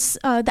recurrence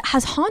that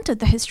has haunted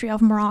the history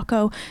of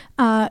Morocco.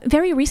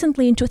 Very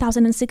recently, in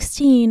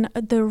 2016,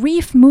 the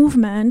Reef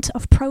movement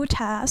of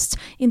protest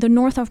in the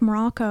north of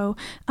Morocco,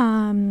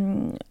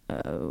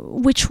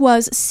 which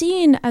was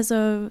seen as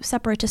a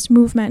separatist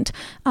movement,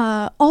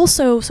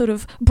 also sort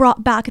of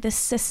brought back this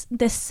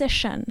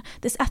scission,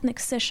 this ethnic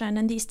scission,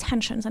 and these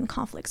tensions and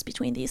conflicts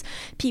between these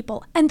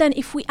people. And then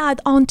if we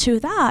add on to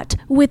that,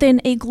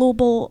 within a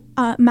global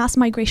mass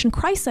migration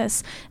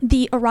crisis,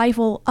 the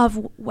arrival of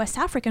West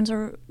Africans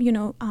or,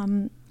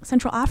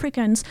 Central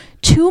Africans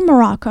to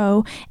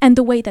Morocco, and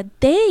the way that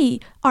they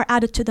are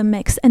added to the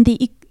mix, and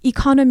the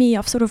economy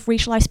of sort of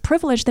racialized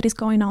privilege that is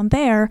going on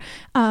there,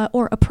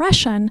 or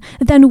oppression,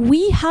 then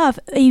we have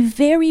a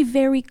very,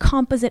 very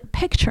composite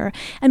picture.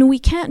 And we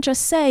can't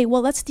just say,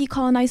 well, let's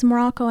decolonize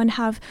Morocco and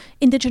have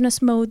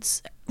indigenous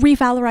modes,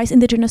 revalorize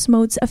indigenous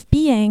modes of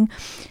being,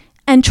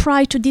 and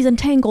try to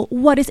disentangle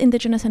what is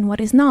indigenous and what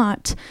is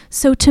not.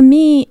 So to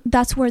me,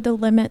 that's where the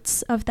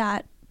limits of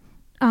that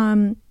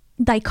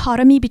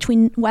dichotomy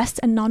between West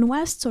and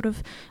non-West sort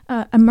of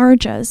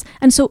emerges.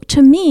 And so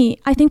to me,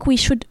 I think we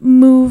should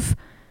move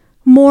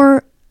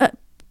more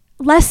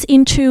less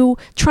into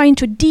trying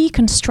to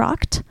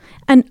deconstruct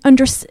and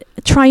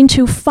trying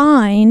to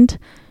find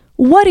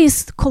what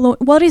is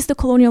the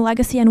colonial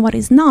legacy and what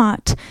is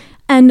not,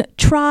 and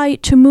try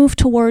to move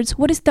towards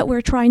what is that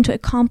we're trying to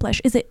accomplish.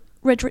 Is it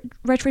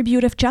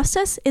retributive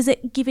justice? Is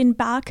it giving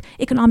back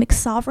economic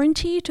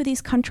sovereignty to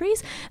these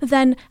countries?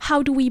 Then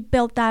how do we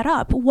build that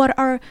up? What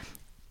are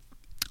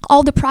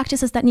all the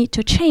practices that need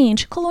to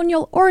change,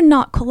 colonial or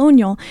not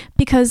colonial?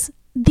 Because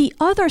the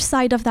other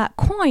side of that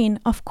coin,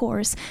 of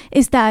course,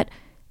 is that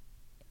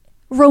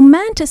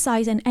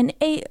romanticizing,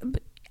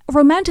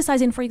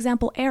 for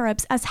example,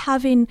 Arabs as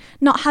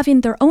not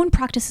having their own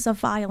practices of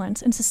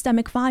violence and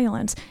systemic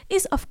violence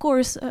is, of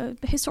course,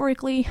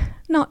 historically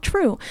not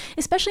true,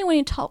 especially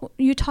when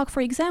you talk,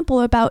 for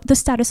example, about the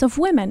status of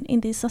women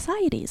in these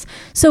societies.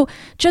 So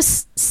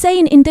just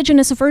saying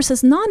indigenous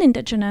versus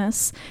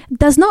non-indigenous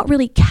does not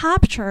really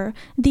capture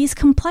these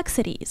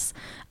complexities.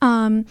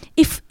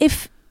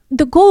 If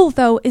the goal,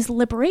 though, is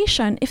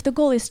liberation, if the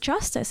goal is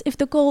justice, if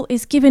the goal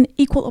is giving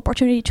equal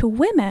opportunity to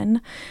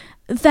women,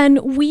 then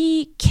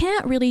we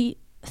can't really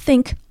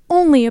think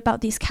only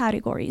about these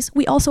categories.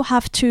 We also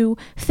have to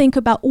think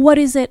about what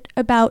is it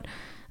about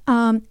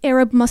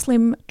Arab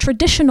Muslim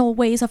traditional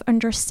ways of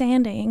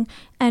understanding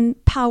and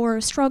power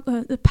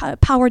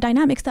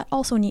dynamics that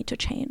also need to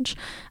change.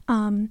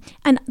 And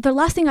the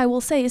last thing I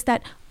will say is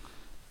that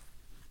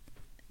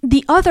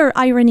the other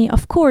irony,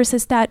 of course,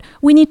 is that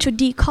we need to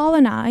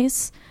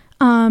decolonize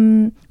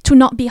to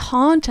not be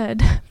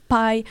haunted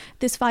by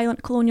this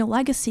violent colonial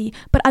legacy,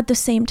 but at the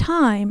same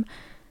time,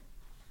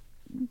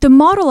 the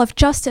model of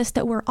justice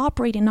that we're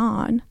operating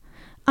on,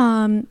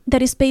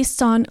 that is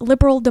based on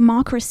liberal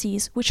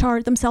democracies, which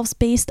are themselves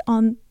based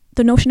on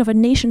the notion of a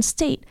nation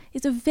state,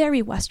 is a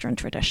very Western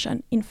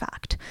tradition, in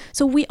fact.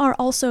 So we are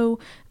also...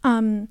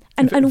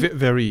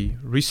 very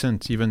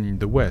recent, even in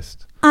the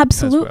West.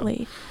 Absolutely, as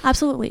well.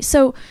 Absolutely.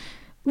 So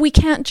we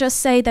can't just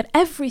say that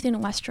everything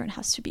Western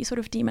has to be sort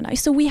of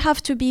demonized. So we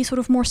have to be sort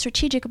of more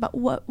strategic about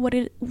what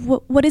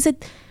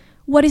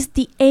is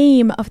the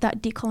aim of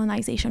that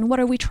decolonization? What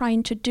are we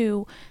trying to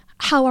do?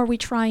 How are we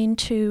trying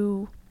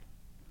to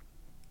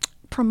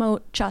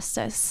promote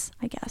justice,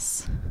 I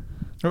guess?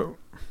 Oh,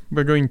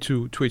 we're going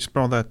to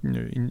explore that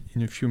in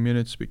a few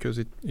minutes, because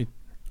it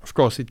of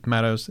course it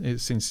matters,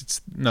 since it's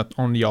not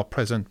only our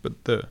present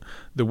but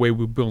the way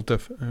we build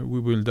up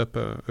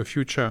a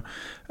future.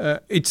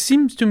 It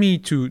seems to me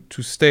to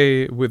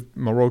stay with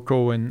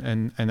Morocco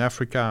and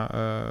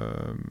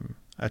Africa,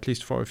 at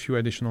least for a few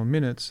additional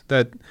minutes,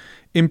 that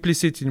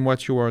implicit in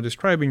what you were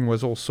describing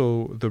was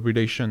also the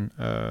relation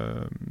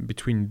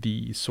between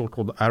the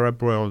so-called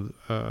Arab world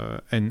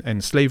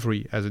and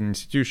slavery as an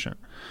institution.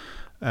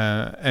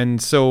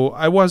 And so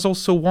I was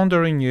also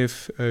wondering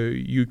if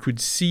you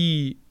could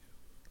see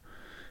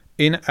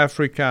in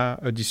Africa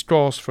a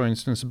discourse, for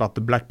instance, about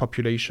the black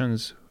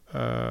populations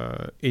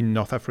in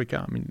North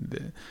Africa. I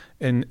mean,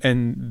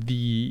 and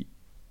the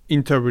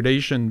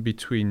interrelation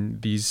between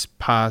these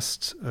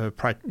past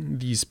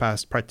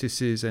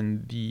practices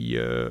and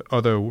the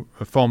other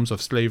forms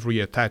of slavery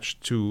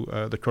attached to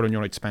the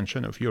colonial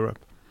expansion of Europe.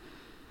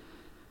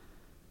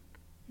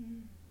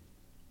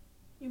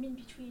 You mean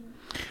between?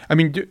 I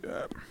mean,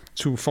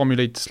 to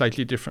formulate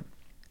slightly differently,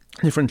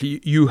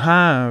 you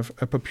have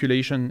a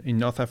population in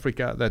North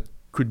Africa that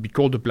could be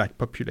called a black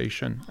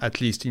population,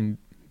 at least in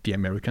the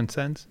American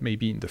sense,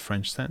 maybe in the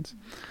French sense.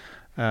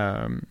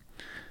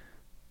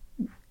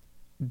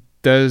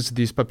 Does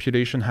this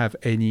population have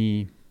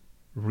any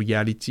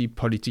reality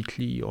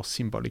politically or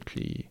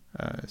symbolically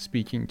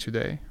speaking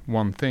today?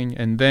 One thing.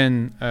 And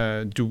then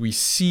do we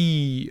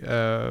see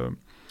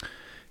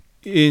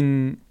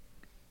in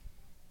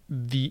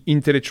the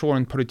intellectual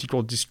and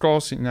political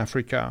discourse in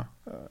Africa,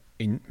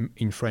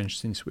 in French,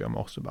 since we are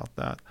most about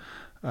that,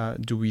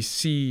 do we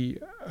see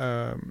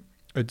a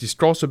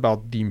discourse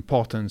about the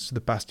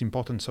past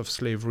importance of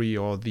slavery,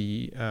 or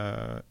the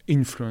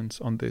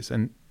influence on this?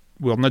 And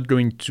we're not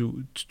going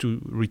to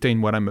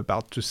retain what I'm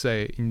about to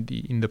say in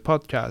the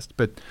podcast,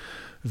 but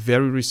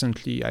very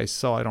recently I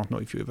don't know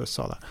if you ever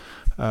saw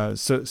that.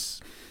 So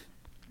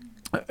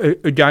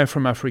a guy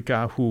from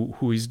Africa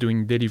who is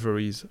doing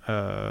deliveries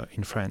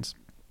in France.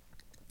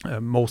 I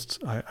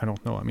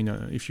don't know. I mean,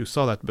 if you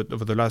saw that, but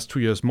over the last 2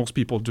 years, most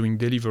people doing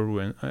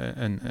Deliveroo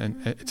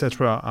and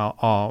etc.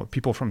 are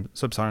people from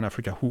sub-Saharan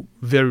Africa who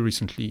very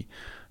recently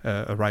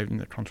arrived in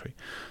the country.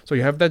 So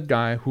you have that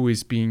guy who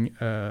is being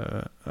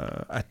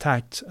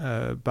attacked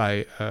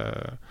by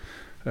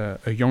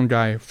a young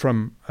guy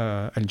from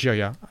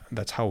Algeria.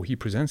 That's how he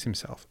presents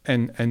himself,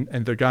 and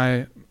the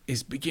guy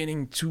is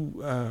beginning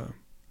to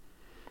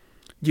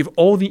give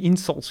all the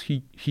insults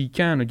he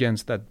can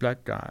against that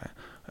black guy.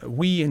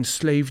 we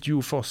enslaved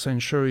you for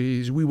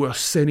centuries, we were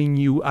selling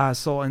you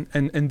asshole,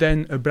 and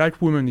then a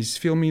black woman is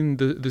filming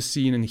the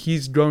scene and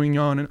he's going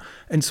on,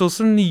 and so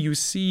suddenly you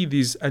see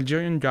this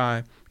Algerian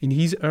guy in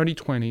his early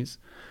 20s,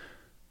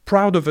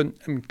 proud of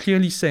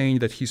clearly saying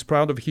that he's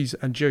proud of his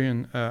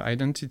Algerian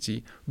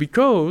identity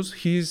because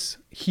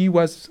he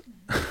was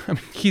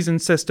his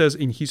ancestors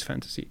in his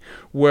fantasy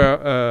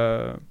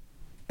were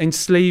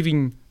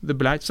enslaving the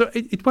black. So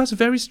it was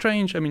very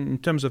strange. I mean, in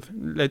terms of,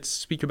 let's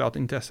speak about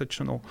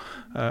intersectional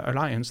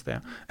alliance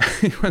there.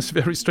 It was a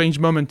very strange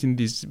moment in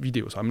this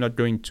video. So I'm not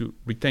going to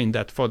retain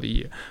that for the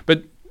year.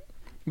 But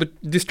the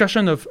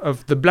discussion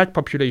of the black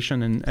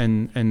population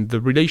and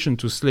the relation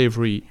to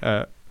slavery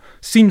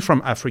seen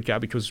from Africa,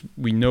 because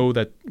we know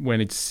that when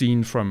it's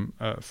seen from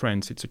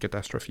France, it's a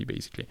catastrophe,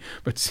 basically.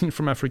 But seen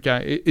from Africa,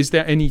 is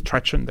there any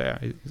traction there?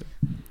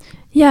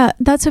 Yeah,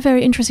 that's a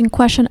very interesting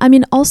question. I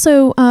mean,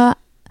 also,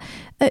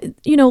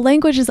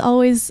 language is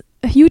always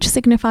a huge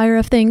signifier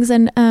of things.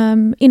 And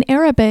in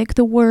Arabic,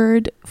 the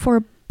word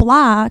for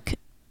black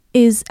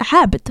is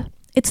abd.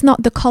 It's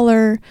not the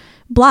color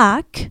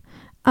black,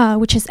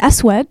 which is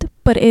aswad,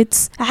 but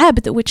it's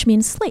abd, which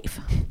means slave,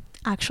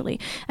 actually.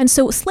 And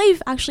so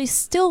slave actually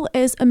still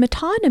is a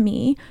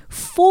metonymy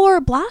for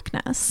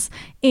blackness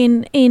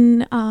in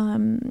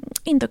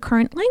the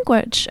current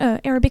language,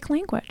 Arabic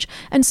language.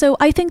 And so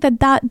I think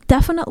that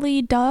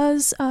definitely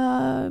does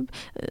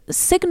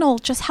signal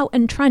just how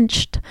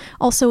entrenched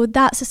also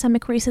that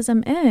systemic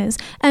racism is.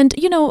 And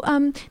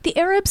the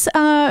Arabs,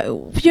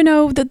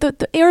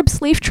 the Arab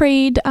slave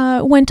trade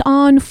went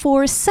on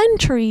for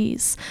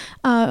centuries,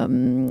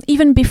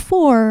 even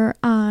before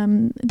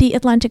the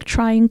Atlantic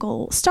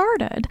Triangle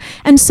started.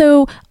 And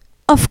so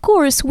of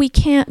course, we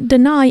can't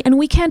deny, and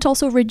we can't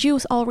also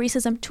reduce all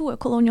racism to a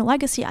colonial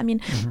legacy. I mean,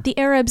 the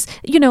Arabs,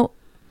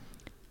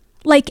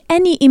 like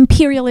any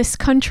imperialist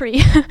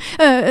country,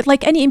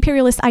 like any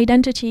imperialist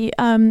identity,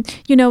 they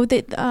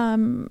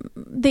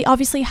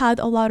obviously had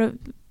a lot of.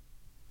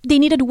 They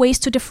needed ways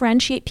to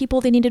differentiate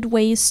people. They needed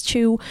ways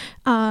to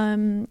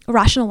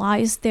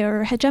rationalize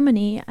their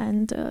hegemony,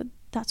 and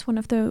that's one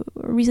of the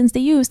reasons they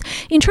used.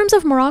 In terms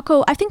of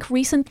Morocco, I think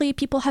recently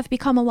people have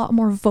become a lot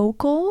more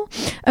vocal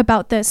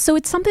about this. So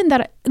it's something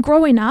that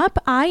growing up,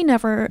 I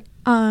never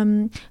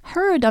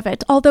heard of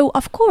it. Although,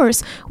 of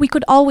course, we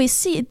could always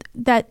see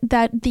that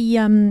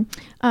the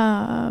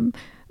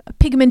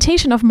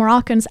pigmentation of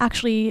Moroccans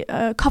actually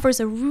covers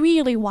a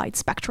really wide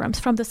spectrum,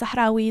 from the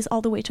Sahrawis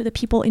all the way to the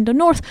people in the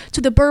north, to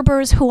the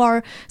Berbers, who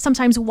are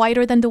sometimes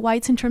whiter than the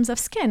whites in terms of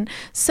skin.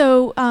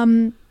 So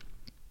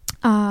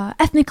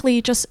ethnically,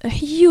 just a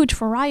huge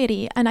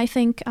variety. And I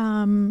think,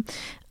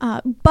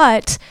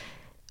 but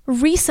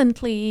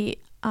recently,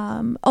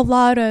 a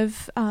lot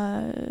of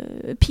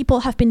people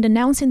have been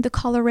denouncing the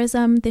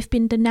colorism. They've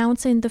been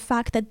denouncing the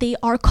fact that they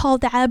are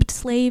called abd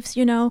slaves,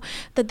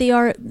 that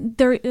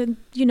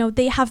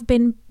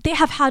they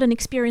have had an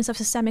experience of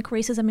systemic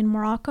racism in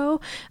Morocco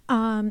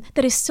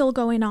that is still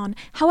going on.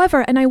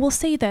 However, and I will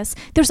say this,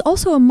 there's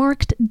also a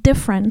marked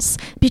difference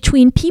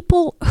between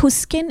people whose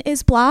skin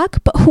is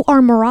black but who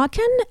are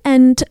Moroccan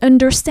and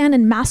understand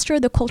and master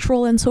the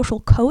cultural and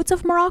social codes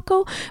of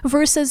Morocco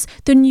versus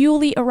the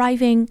newly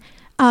arriving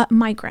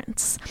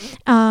migrants.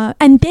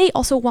 And they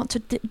also want to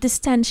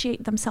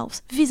distantiate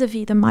themselves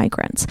vis-a-vis the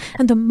migrants.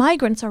 And the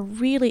migrants are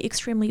really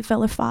extremely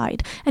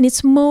vilified. And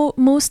it's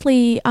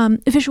mostly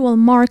visual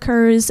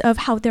markers of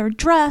how they're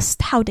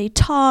dressed, how they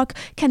talk,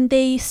 can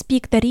they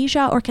speak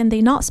Darija or can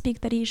they not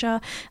speak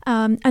Darija?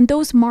 And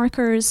those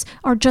markers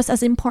are just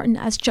as important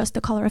as just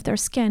the color of their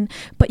skin.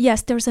 But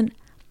yes, there's an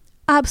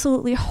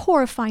absolutely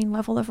horrifying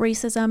level of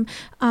racism.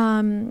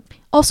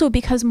 Also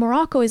because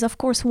Morocco is, of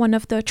course, one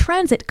of the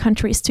transit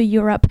countries to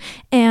Europe,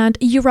 and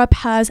Europe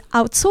has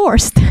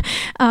outsourced,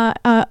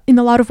 in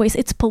a lot of ways,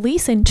 its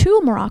policing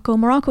to Morocco.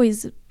 Morocco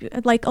is,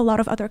 like a lot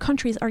of other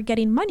countries, are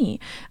getting money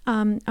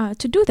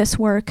to do this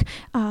work.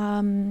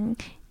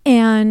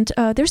 And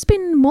there's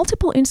been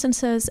multiple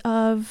instances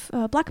of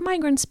black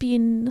migrants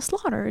being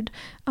slaughtered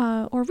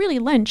or really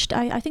lynched.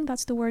 I think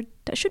that's the word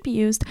that should be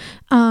used,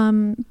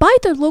 by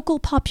the local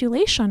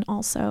population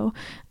also,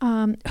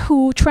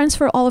 who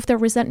transfer all of their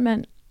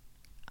resentment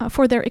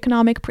for their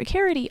economic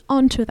precarity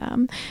onto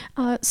them.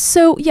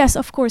 So yes,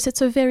 of course,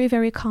 it's a very,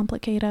 very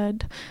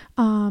complicated,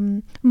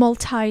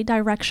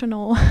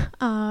 multi-directional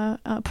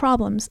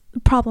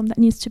problem that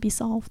needs to be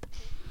solved.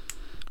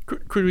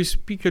 Could we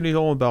speak a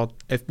little about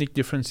ethnic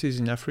differences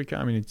in Africa?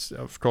 I mean, it's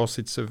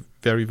a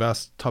very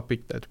vast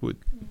topic that would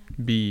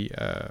be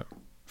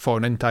for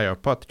an entire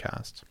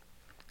podcast.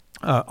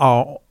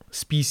 Our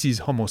species,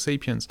 Homo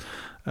sapiens,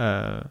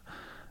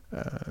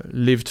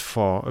 lived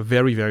for a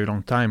very, very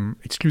long time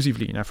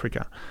exclusively in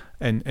Africa.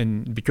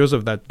 And because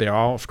of that, there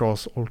are, of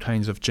course, all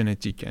kinds of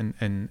genetic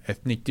and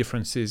ethnic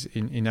differences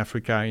in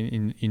Africa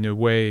in a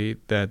way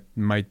that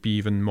might be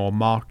even more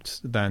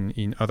marked than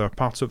in other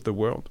parts of the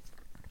world.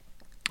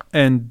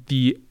 And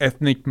the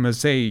ethnic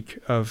mosaic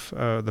of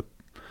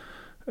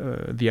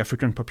the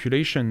African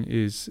population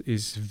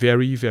is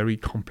very, very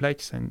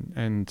complex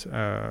and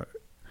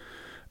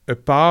a a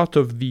part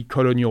of the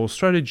colonial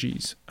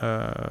strategies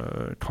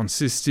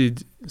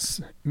consisted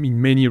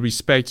in many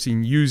respects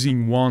in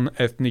using one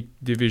ethnic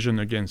division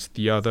against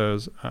the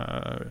others,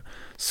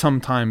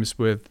 sometimes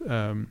with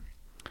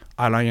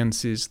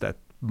alliances that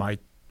might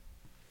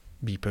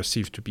be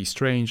perceived to be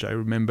strange. I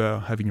remember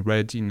having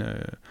read in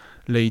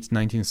late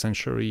 19th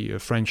century a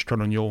French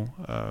colonial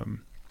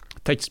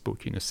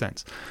textbook, in a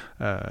sense,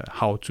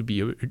 how to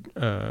be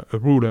a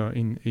ruler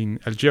in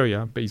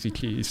Algeria.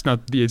 Basically, it's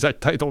not the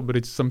exact title, but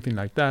it's something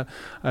like that.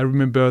 I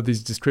remember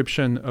this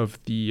description of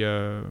the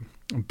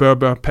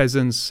Berber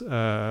peasants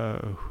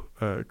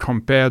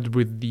compared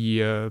with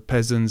the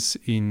peasants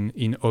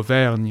in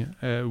Auvergne,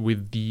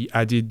 with the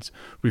added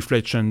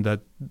reflection that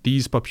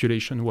this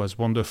population was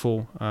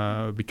wonderful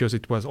because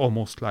it was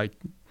almost like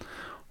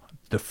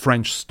the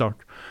French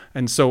stock.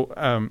 And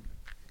so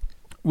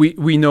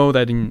we know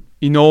that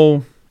in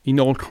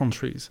all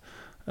countries,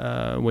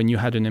 when you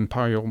had an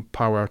imperial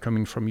power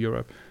coming from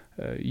Europe,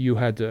 you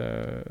had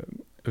a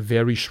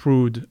very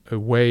shrewd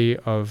way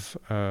of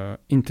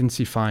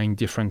intensifying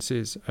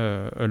differences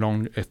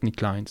along ethnic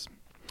lines.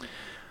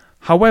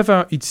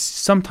 However, it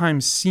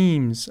sometimes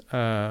seems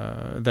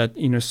that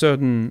in a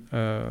certain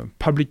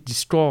public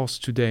discourse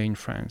today in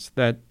France,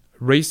 that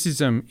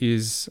racism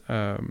is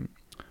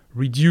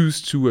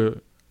reduced to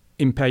a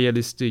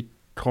imperialistic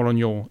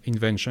colonial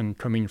invention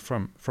coming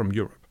from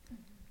Europe.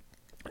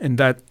 And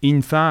that,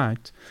 in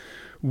fact,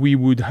 we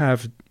would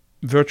have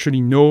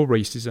virtually no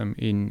racism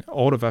in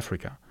all of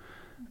Africa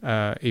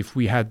if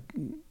we had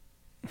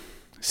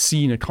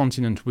seen a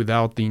continent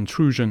without the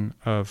intrusion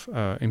of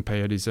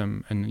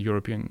imperialism and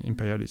European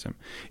imperialism.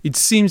 It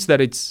seems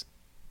that it's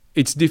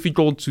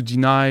difficult to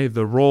deny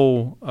the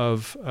role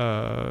of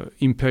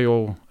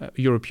imperial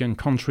European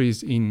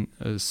countries in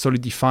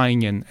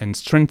solidifying and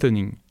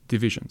strengthening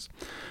divisions.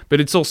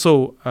 But it's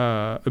also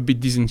a bit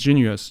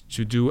disingenuous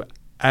to do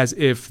as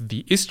if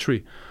the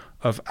history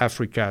of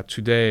Africa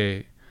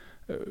today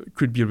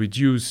could be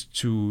reduced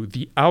to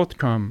the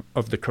outcome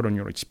of the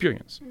colonial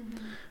experience. Mm-hmm.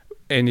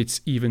 And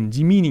it's even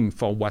demeaning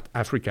for what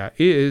Africa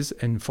is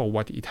and for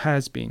what it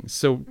has been.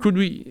 So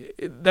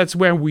that's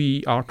where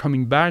we are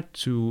coming back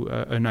to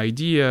an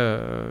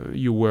idea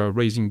you were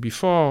raising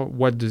before.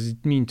 What does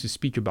it mean to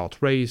speak about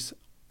race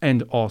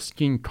and or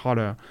skin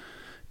color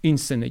in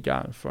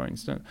Senegal, for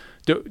instance?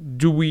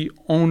 Do we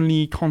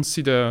only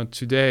consider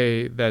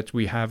today that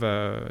we have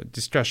a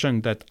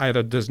discussion that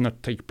either does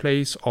not take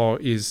place or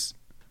is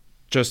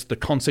just the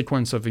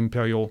consequence of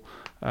imperial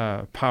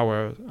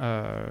power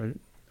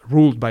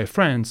ruled by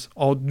France,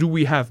 or do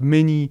we have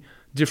many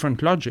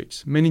different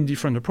logics, many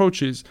different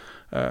approaches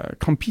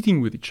competing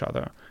with each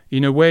other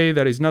in a way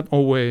that is not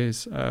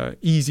always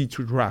easy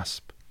to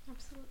grasp?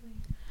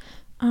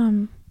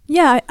 Absolutely.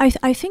 Yeah,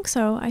 I think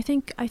so. I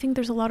think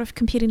there's a lot of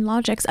competing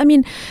logics. I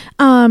mean,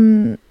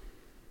 I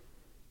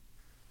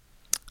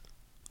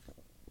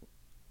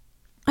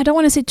don't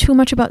want to say too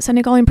much about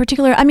Senegal in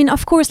particular. I mean,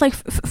 of course, like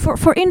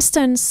for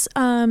instance,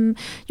 the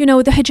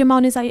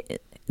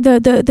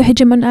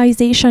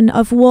hegemonization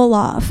of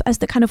Wolof as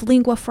the kind of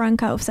lingua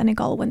franca of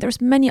Senegal, when there's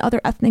many other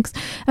ethnic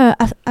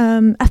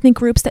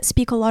groups that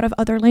speak a lot of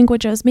other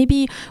languages.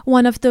 Maybe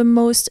one of the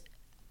most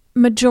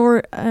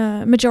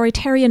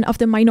majoritarian of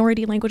the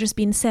minority languages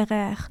being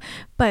Serer,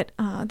 but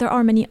there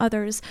are many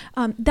others.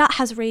 That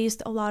has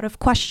raised a lot of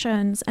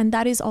questions, and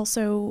that is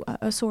also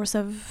a source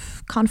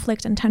of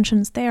conflict and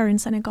tensions there in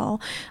Senegal.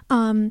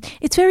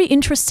 It's very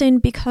interesting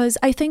because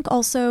I think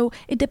also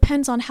it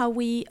depends on how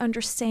we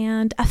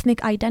understand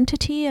ethnic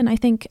identity, and I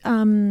think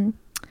and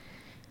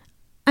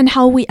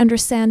how we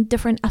understand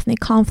different ethnic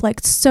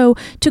conflicts. So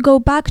to go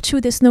back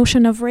to this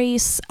notion of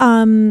race,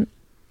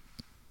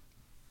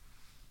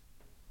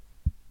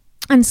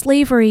 and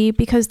slavery,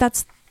 because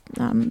that's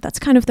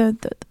kind of the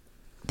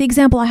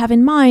example I have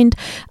in mind,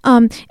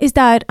 is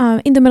that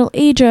in the Middle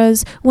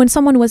Ages, when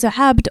someone was a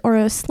abd or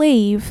a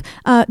slave,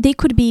 they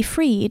could be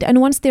freed. And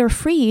once they're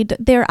freed,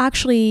 they're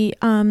actually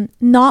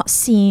not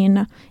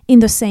seen in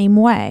the same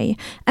way.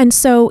 And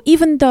so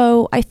even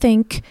though I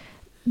think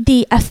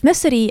the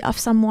ethnicity of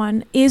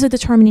someone is a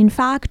determining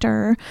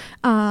factor,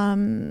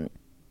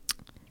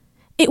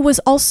 it was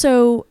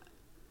also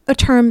a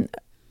term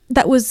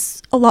that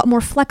was a lot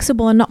more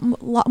flexible and a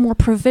lot more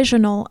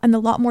provisional and a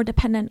lot more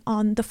dependent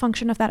on the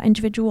function of that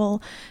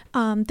individual,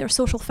 their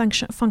social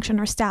function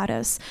or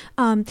status.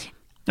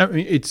 I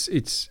mean,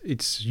 it's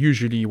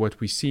usually what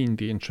we see in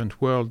the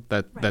ancient world,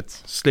 that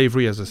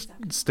slavery as a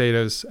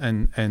status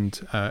and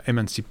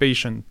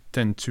emancipation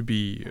tend to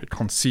be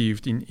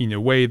conceived in a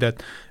way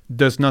that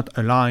does not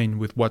align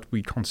with what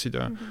we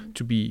consider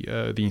to be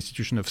the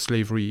institution of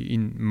slavery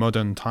in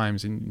modern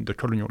times, in the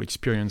colonial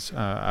experience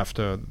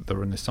after the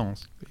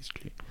Renaissance,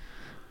 basically.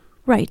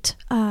 Right.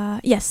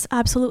 Yes,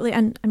 absolutely.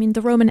 And I mean,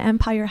 the Roman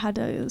Empire had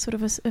a sort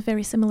of a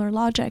very similar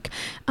logic.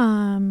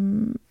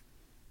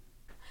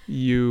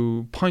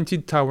 You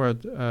pointed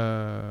toward,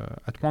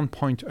 at one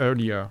point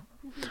earlier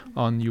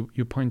on,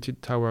 you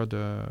pointed toward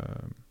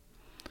a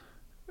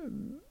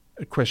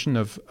question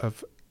of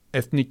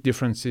ethnic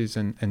differences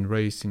and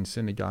race in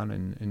Senegal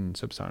and in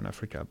Sub-Saharan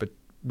Africa, but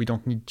we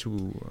don't need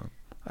to.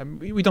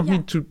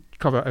 Need to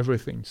cover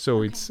everything.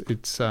 So okay.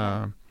 it's.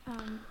 I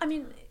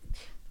mean,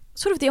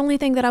 sort of the only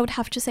thing that I would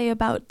have to say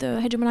about the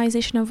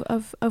hegemonization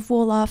of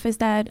Wolof is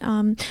that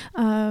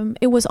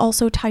it was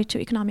also tied to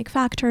economic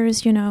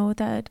factors,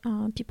 that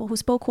people who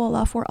spoke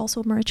Wolof were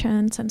also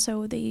merchants, and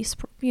so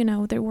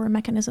there were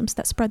mechanisms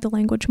that spread the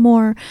language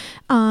more.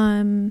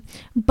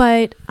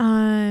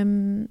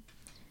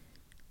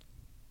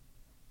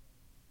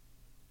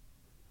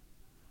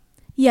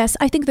 Yes,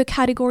 I think the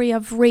category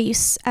of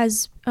race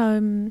as,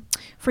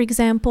 for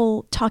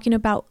example, talking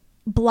about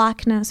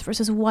blackness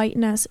versus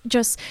whiteness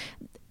just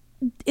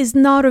is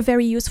not a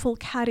very useful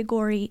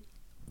category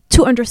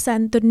to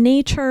understand the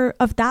nature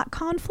of that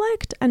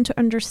conflict and to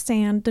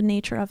understand the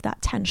nature of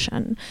that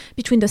tension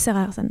between the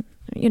Serers and,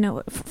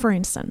 for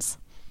instance.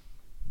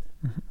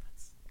 Mm-hmm.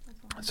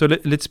 So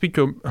let's speak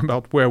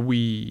about where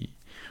we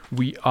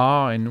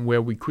are and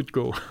where we could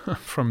go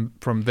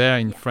from there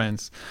in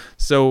France.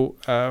 So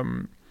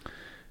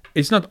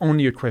it's not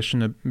only a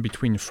question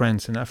between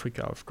France and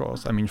Africa, of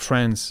course. I mean,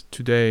 France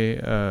today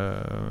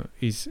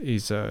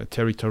is a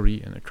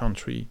territory and a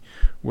country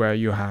where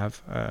you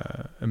have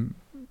a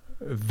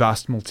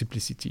vast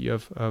multiplicity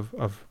of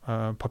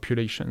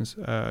populations.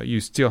 You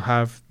still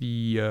have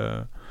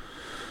the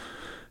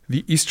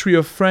history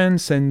of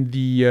France and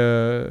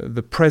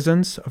the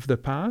presence of the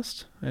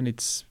past, and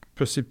it's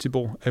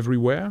perceptible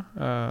everywhere.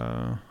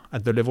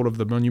 At the level of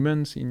the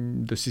monuments,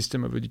 in the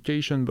system of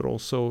education, but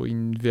also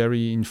in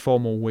very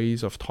informal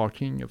ways of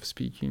talking, of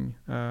speaking,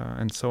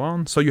 and so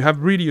on. So you have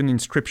really an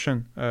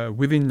inscription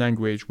within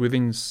language,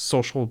 within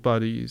social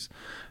bodies,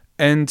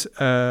 and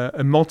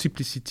a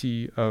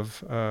multiplicity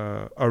of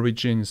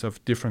origins of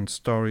different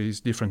stories,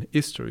 different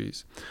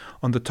histories.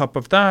 On the top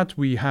of that,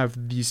 we have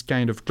this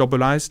kind of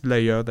globalized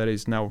layer that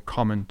is now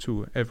common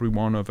to every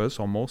one of us,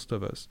 or most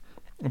of us,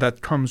 that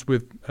comes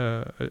with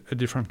a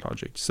different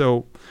logic.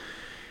 So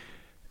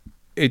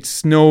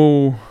it's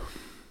no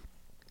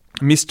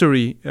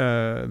mystery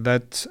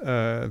that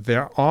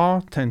there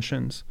are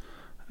tensions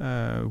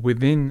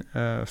within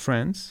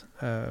France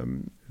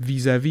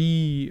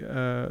vis-à-vis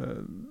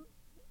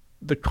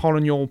the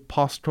colonial,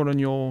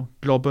 post-colonial,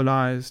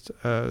 globalized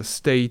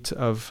state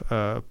of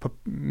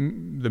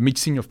the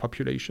mixing of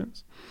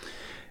populations.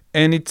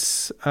 And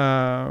it's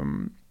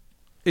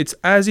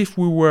as if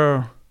we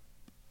were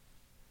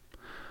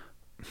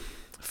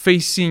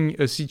facing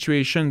a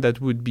situation that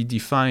would be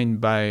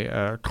defined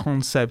by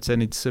concepts,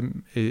 and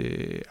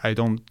I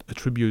don't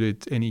attribute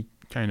it any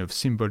kind of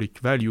symbolic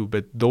value,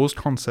 but those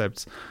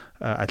concepts,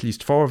 at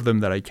least 4 of them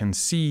that I can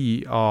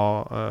see,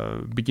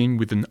 are beginning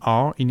with an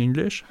R in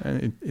English.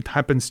 It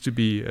happens to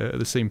be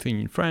the same thing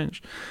in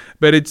French.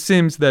 But it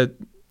seems that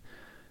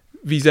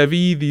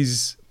vis-à-vis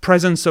this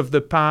presence of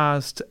the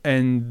past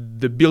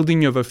and the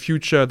building of a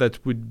future that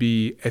would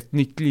be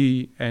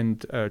ethnically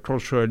and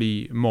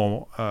culturally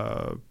more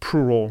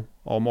plural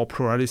or more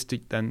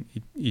pluralistic than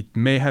it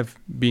may have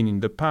been in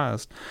the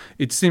past,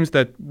 it seems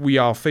that we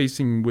are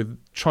facing with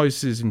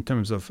choices in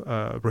terms of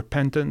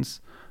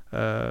repentance,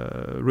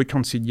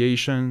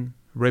 reconciliation,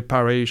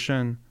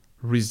 reparation,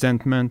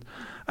 resentment.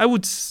 I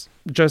would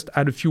just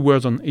add a few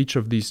words on each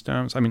of these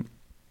terms. I mean,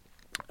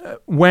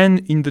 when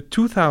in the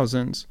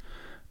 2000s,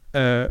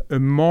 a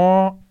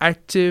more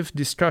active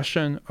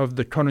discussion of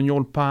the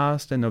colonial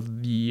past and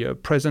of the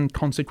present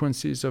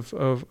consequences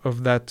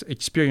of that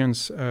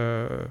experience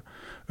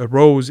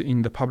arose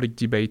in the public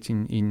debate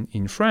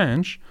in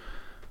French.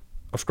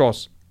 Of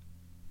course,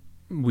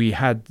 we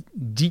had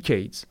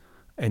decades,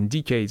 and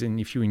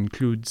if you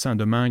include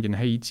Saint-Domingue and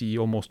Haiti,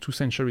 almost 2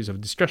 centuries of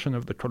discussion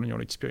of the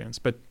colonial experience.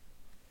 But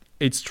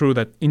it's true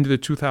that in the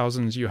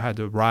 2000s, you had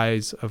a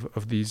rise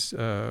of these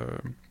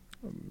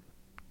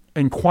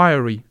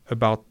inquiry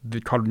about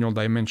the colonial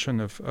dimension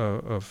of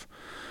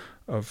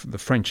the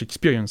French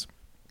experience.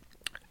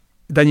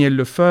 Daniel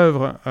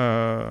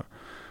Lefebvre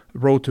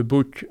wrote a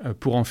book,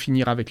 Pour en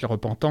finir avec la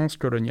repentance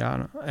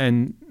coloniale,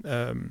 and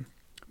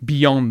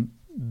beyond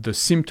the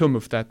symptom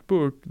of that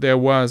book, there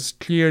was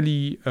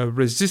clearly a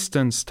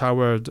resistance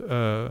toward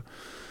a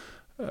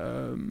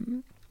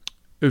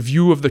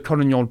view of the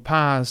colonial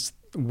past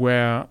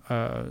where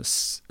a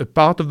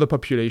part of the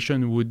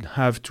population would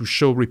have to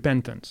show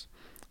repentance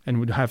and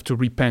would have to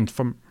repent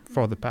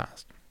for the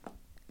past.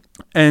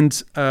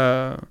 And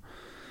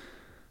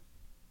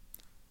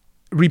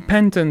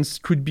repentance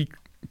could be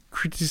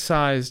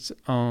criticized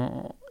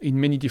in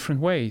many different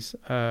ways.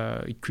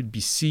 It could be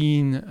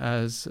seen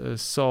as a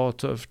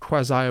sort of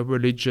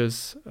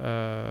quasi-religious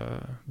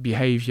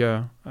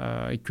behavior.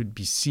 It could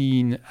be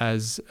seen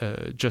as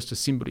just a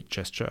symbolic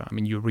gesture. I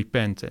mean, you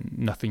repent and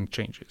nothing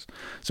changes.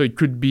 So it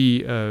could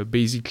be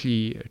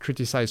basically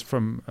criticized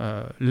from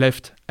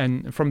left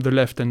and from the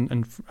left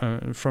and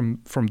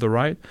from the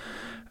right.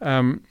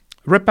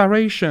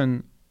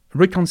 Reparation,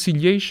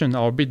 reconciliation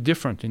are a bit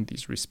different in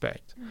this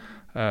respect.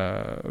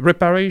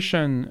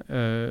 Reparation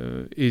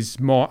is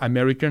more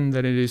American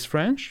than it is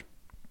French.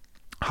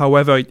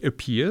 However, it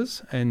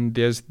appears, and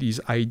there's this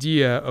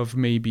idea of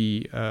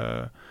maybe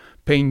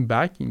paying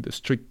back in the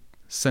strict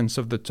sense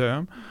of the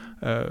term,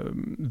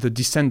 the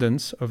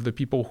descendants of the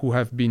people who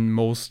have been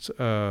most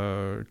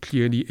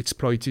clearly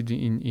exploited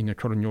in a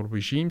colonial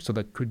regime. So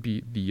that could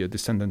be the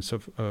descendants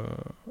of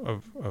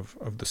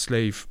the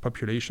slave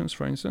populations,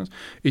 for instance.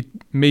 It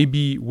may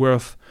be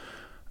worth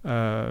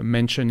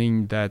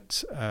mentioning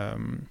that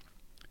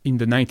in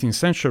the 19th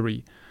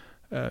century,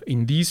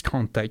 in these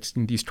contexts,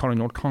 in these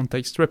colonial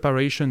contexts,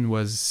 reparation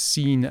was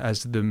seen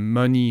as the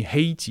money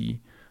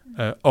Haiti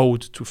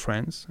owed to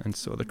France, and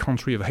so the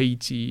country of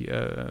Haiti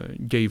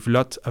gave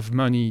lot of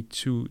money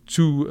to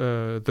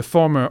the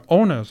former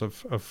owners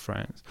of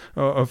France,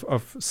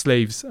 of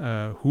slaves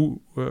who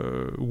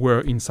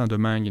were in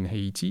Saint-Domingue in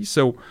Haiti.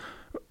 So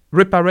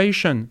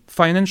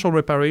financial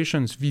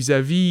reparations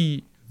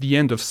vis-à-vis the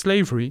end of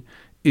slavery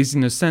is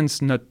in a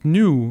sense not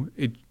new.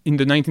 In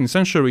the 19th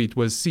century, it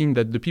was seen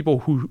that the people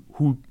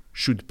who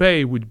should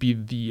pay would be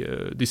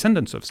the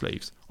descendants of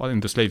slaves, or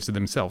the slaves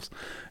themselves.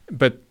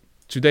 But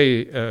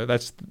today,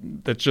 that's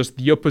just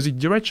the opposite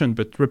direction.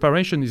 But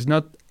reparation is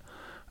not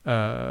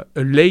a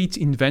late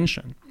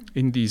invention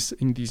in this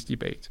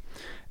debate.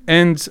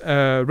 And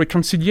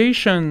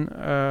reconciliation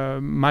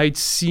might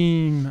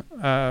seem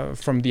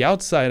from the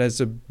outside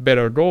as a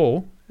better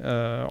goal,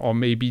 or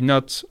maybe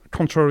not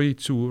contrary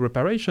to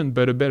reparation,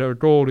 but a better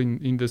goal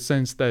in the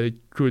sense that it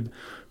could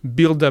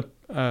build up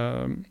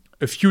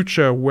a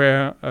future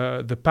where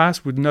the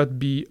past would not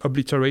be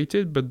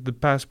obliterated, but the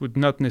past would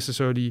not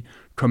necessarily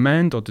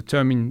command or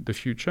determine the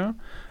future.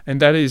 And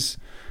that is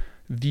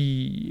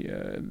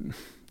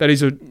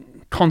a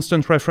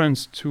constant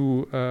reference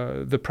to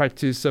the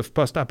practice of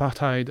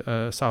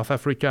post-apartheid South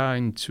Africa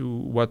and to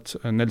what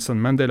Nelson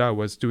Mandela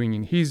was doing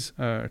in his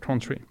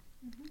country.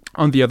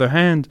 On the other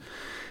hand,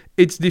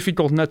 it's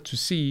difficult not to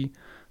see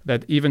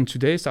that even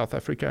today South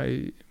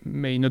Africa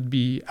may not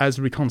be as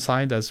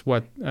reconciled as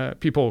what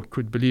people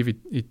could believe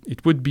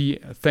it would be,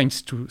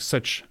 thanks to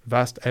such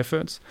vast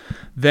efforts.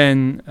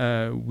 Then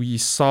we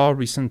saw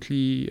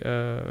recently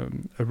a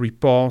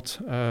report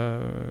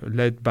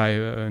led by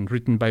and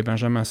written by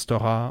Benjamin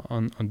Stora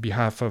on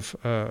behalf of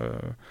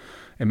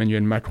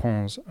Emmanuel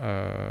Macron's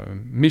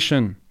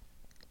mission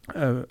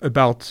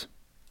about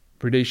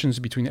relations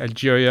between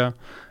Algeria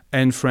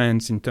and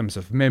France in terms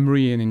of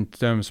memory and in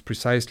terms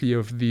precisely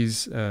of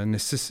these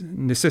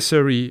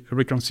necessary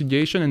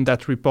reconciliation. And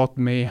that report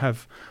may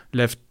have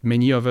left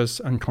many of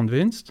us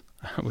unconvinced,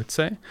 I would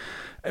say.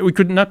 We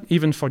could not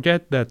even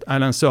forget that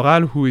Alain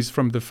Soral, who is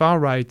from the far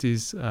right,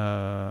 is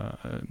the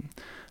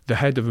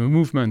head of a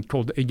movement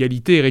called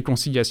Égalité et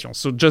Réconciliation.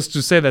 So just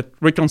to say that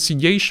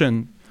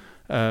reconciliation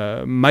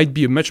might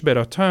be a much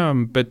better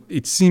term, but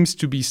it seems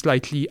to be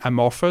slightly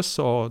amorphous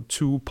or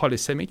too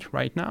polysemic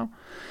right now.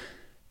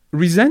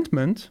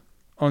 Resentment,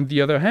 on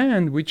the other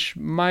hand, which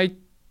might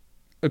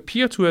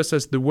appear to us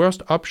as the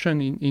worst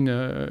option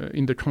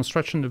in the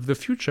construction of the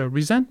future,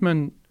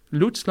 resentment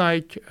looks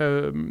like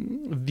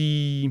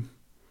the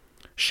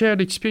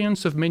shared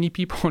experience of many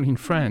people in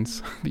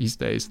France these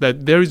days,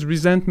 that there is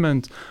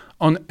resentment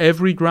on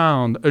every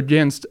ground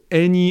against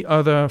any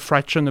other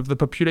fraction of the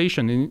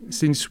population. And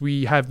since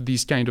we have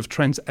this kind of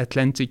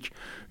transatlantic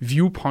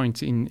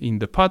viewpoint in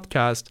the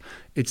podcast,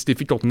 it's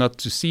difficult not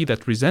to see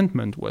that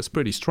resentment was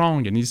pretty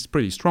strong and is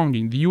pretty strong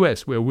in the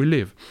US where we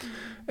live.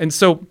 And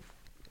so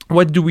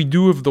what do we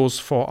do with those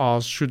 4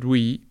 R's? Should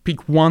we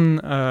pick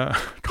one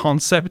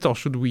concept, or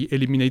should we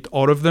eliminate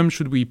all of them?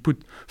 Should we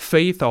put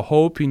faith or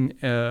hope in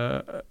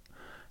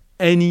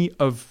any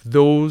of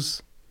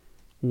those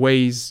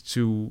ways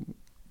to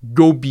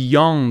go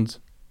beyond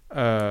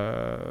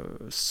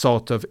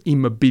sort of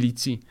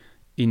immobility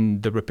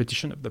in the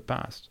repetition of the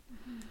past?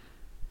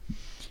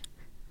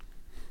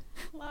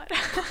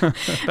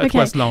 That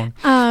was long.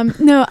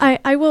 No,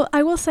 I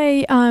will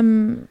say.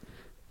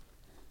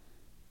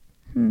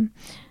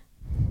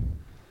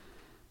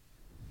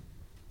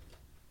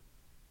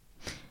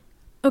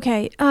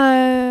 Okay,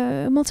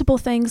 multiple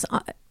things.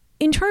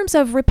 In terms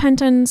of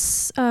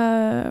repentance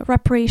and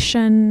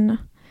reparation,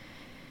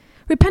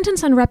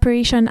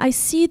 I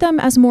see them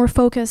as more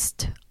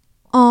focused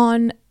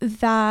on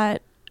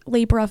that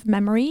labor of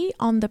memory,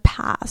 on the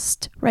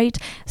past, right?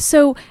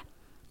 So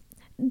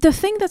the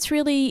thing that's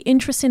really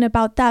interesting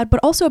about that, but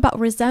also about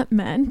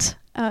resentment,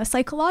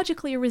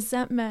 psychologically,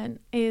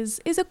 resentment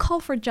is a call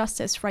for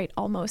justice, right?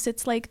 Almost,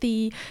 it's like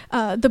the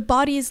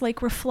body's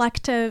like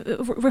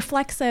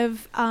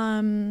reflexive,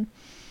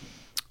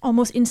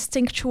 almost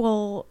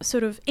instinctual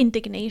sort of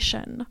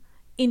indignation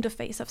in the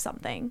face of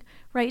something,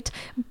 right?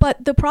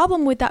 But the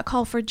problem with that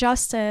call for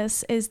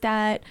justice is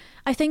that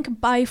I think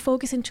by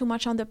focusing too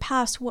much on the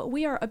past, what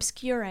we are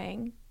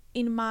obscuring,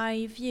 in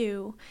my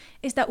view,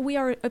 is that we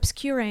are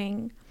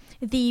obscuring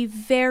the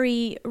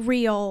very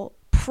real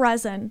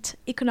present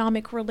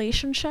economic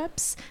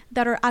relationships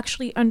that are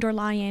actually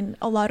underlying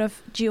a lot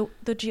of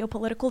the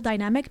geopolitical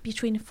dynamic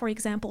between, for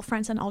example,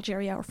 France and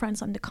Algeria, or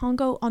France and the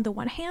Congo on the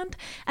one hand,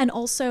 and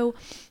also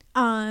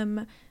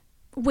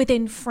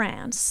within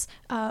France,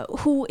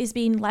 who is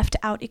being left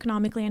out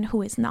economically and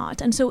who is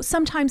not. And so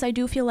sometimes I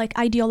do feel like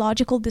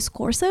ideological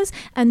discourses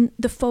and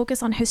the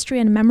focus on history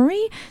and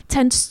memory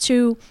tends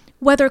to,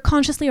 whether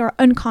consciously or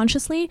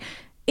unconsciously,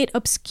 it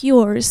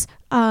obscures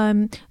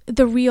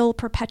the real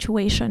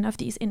perpetuation of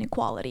these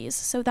inequalities.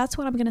 So that's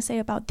what I'm going to say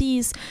about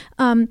these.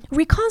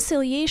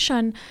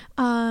 Reconciliation,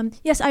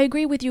 yes, I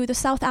agree with you. The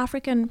South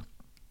African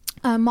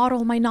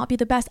model might not be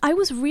the best. I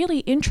was really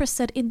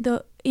interested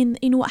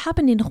in what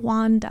happened in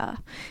Rwanda.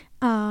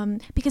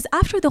 Because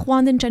after the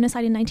Rwandan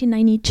genocide in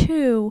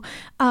 1992,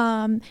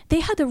 they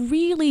had a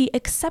really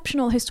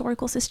exceptional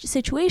historical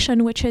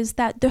situation, which is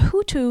that the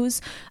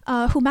Hutus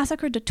who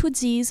massacred the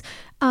Tutsis,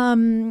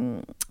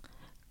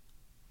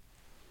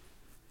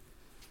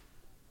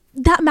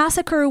 that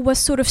massacre was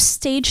sort of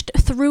staged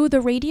through the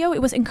radio.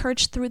 It was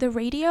encouraged through the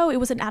radio. It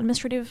was an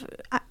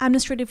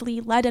administratively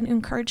led and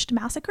encouraged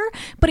massacre,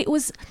 but it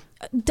was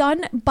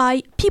done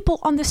by people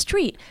on the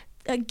street,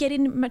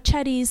 getting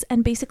machetes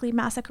and basically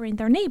massacring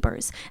their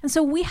neighbors. And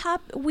so we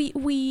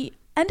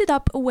ended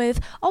up with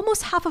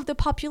almost half of the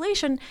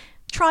population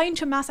trying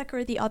to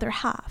massacre the other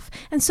half.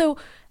 And so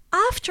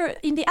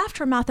in the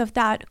aftermath of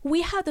that,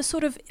 we had the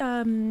sort of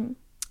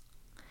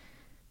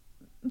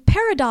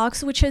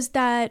paradox, which is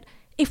that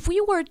if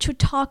we were to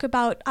talk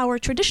about our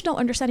traditional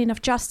understanding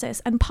of justice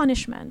and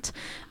punishment,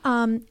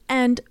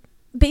 and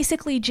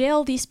basically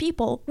jail these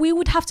people, we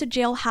would have to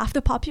jail half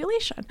the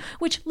population,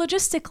 which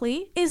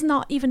logistically is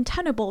not even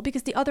tenable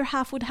because the other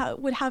half would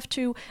have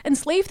to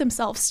enslave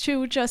themselves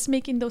to just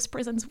making those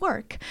prisons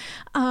work.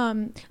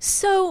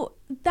 So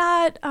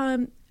that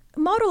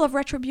model of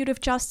retributive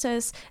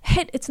justice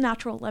hit its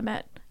natural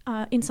limit.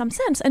 In some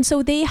sense. And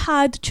so they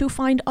had to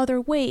find other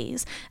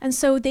ways. And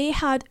so they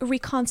had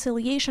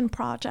reconciliation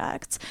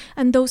projects,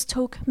 and those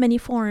took many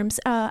forms.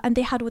 And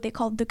they had what they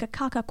called the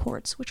Gakaka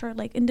courts, which are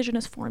like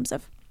indigenous forms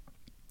of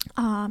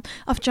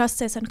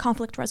justice and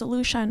conflict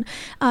resolution,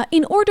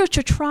 in order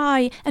to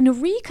try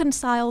and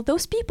reconcile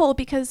those people,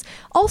 because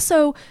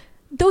also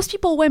those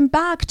people went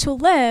back to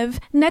live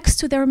next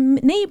to their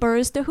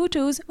neighbors, the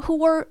Hutus,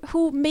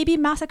 who maybe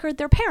massacred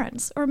their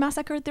parents or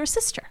massacred their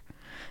sister.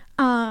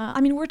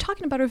 We're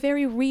talking about a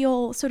very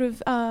real sort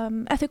of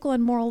ethical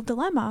and moral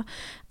dilemma.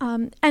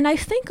 And I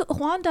think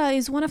Rwanda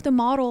is one of the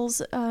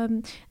models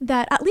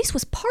that at least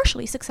was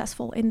partially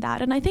successful in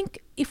that. And I think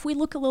if we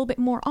look a little bit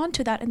more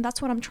onto that, and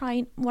that's what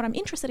I'm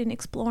interested in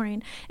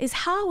exploring, is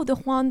how the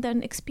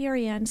Rwandan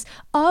experience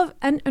of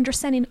and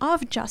understanding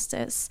of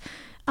justice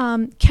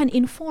can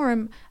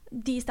inform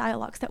these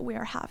dialogues that we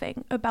are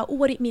having about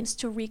what it means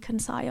to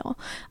reconcile.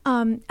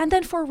 And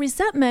then for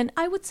resentment,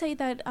 I would say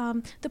that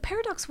the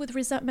paradox with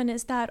resentment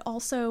is that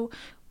also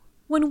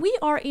when we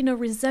are in a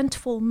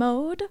resentful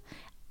mode,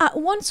 at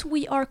once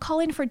we are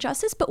calling for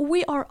justice, but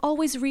we are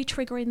always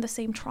re-triggering the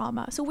same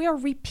trauma. So we are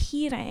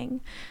repeating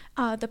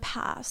the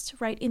past,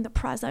 right, in the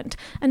present.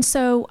 And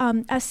so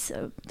as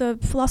the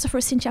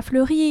philosopher Cynthia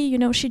Fleury,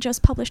 she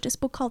just published this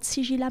book called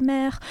Sigil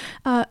amer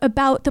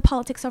about the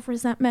politics of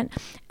resentment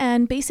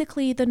and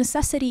basically the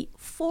necessity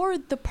for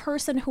the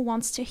person who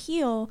wants to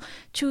heal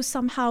to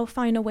somehow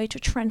find a way to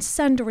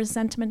transcend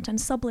resentment and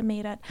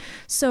sublimate it.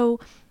 So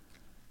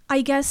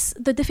I guess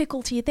the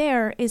difficulty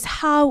there is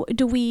how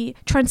do we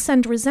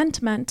transcend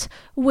resentment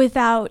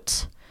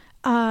without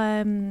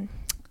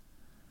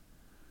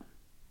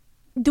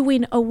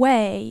doing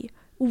away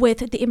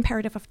with the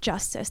imperative of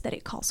justice that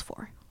it calls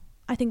for.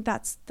 I think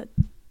that's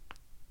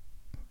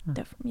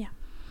yeah.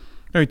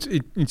 No,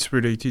 it's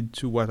related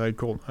to what I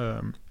call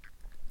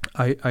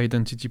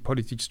identity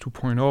politics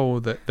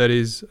 2.0. That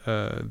is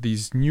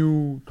this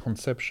new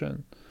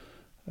conception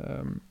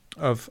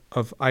of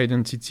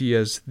identity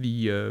as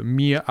the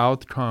mere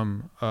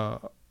outcome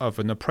of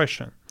an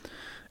oppression,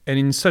 and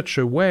in such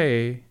a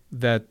way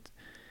that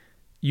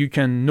you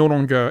can no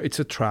longer, it's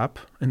a trap,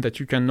 and that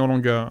you can no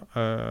longer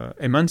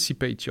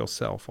emancipate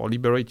yourself or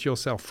liberate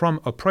yourself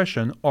from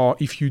oppression, or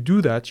if you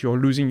do that, you're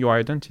losing your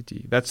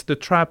identity. That's the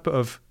trap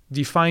of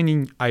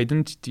defining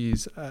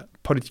identities,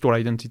 political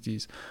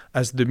identities,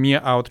 as the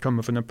mere outcome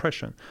of an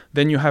oppression.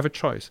 Then you have a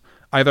choice.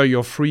 Either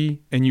you're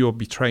free and you're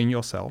betraying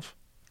yourself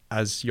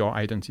as your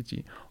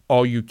identity,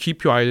 or you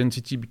keep your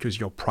identity because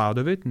you're proud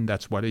of it, and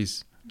that's what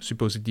is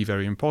supposedly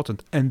very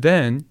important. And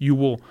then you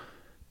will,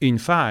 in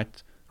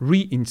fact,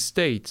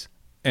 reinstate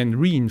and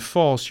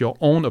reinforce your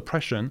own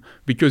oppression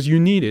because you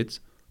need it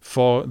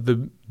for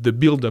the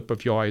build-up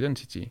of your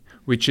identity,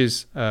 which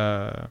is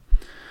a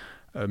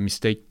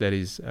mistake that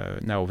is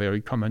now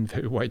very common,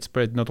 very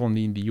widespread, not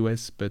only in the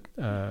US, but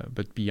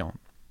beyond.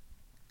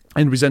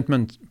 And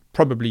resentment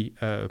probably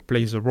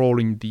plays a role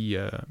in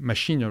the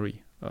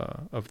machinery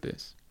of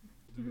this.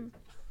 Mm-hmm.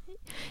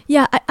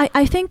 Yeah,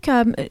 I think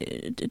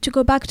to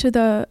go back to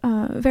the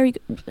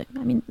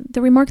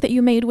the remark that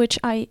you made, which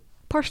I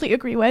partially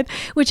agree with,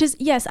 which is,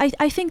 yes,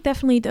 I think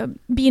definitely the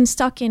being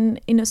stuck in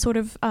a sort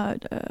of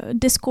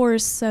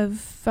discourse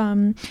of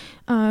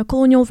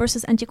colonial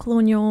versus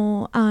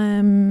anti-colonial,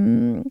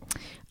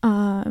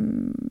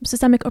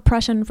 systemic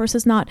oppression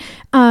versus not.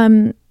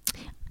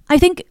 I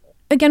think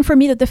again, for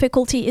me, the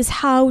difficulty is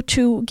how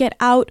to get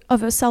out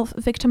of a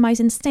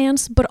self-victimizing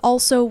stance, but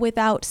also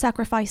without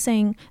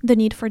sacrificing the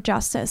need for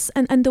justice.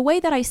 And the way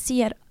that I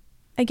see it,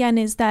 again,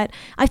 is that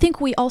I think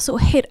we also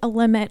hit a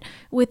limit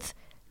with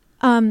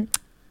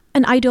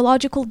an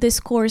ideological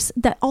discourse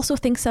that also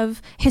thinks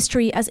of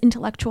history as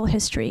intellectual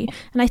history.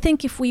 And I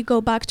think if we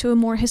go back to a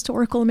more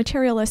historical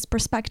materialist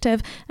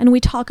perspective and we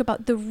talk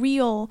about the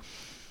real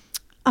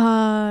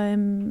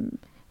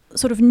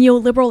sort of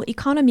neoliberal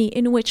economy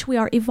in which we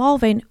are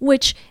evolving,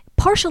 which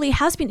partially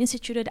has been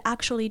instituted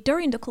actually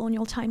during the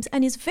colonial times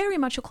and is very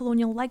much a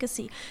colonial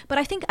legacy. But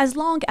I think as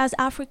long as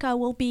Africa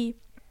will be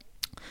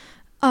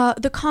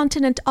the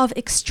continent of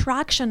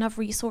extraction of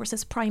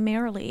resources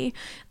primarily,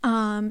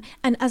 and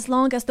as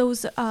long as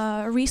those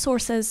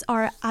resources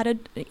are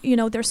added,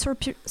 their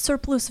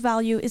surplus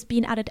value is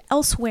being added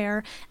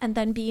elsewhere and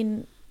then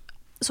being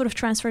sort of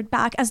transferred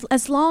back,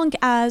 as long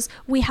as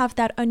we have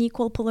that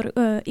unequal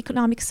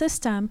economic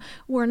system,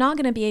 we're not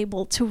going to be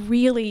able to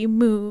really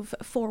move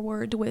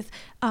forward with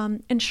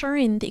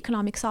ensuring the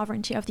economic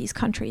sovereignty of these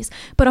countries.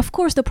 But of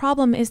course, the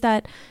problem is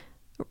that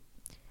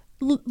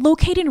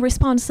locating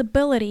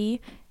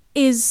responsibility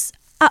is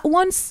at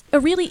once a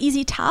really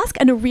easy task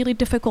and a really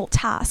difficult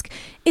task.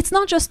 It's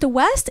not just the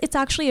West, it's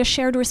actually a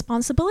shared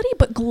responsibility,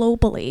 but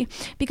globally,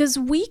 because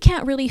we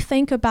can't really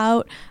think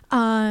about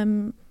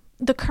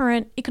the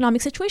current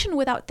economic situation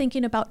without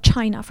thinking about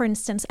China, for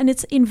instance, and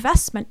its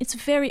investment, its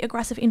very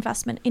aggressive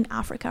investment in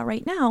Africa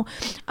right now.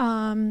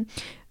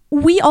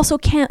 We also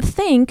can't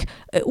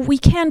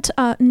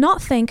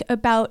not think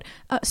about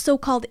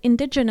so-called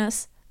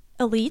indigenous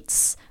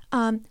elites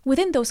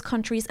within those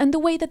countries and the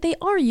way that they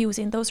are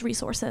using those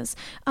resources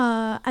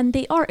and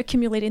they are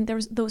accumulating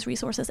those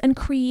resources and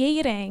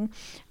creating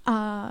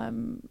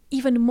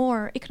even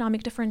more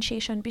economic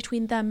differentiation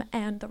between them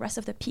and the rest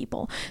of the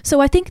people.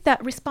 So I think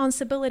that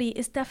responsibility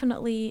is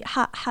definitely,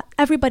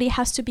 everybody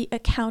has to be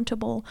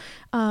accountable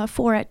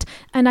for it.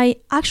 And I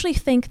actually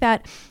think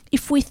that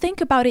if we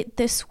think about it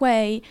this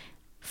way,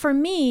 for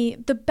me,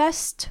 the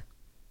best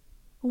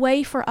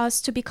way for us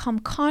to become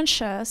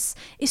conscious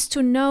is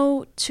to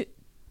know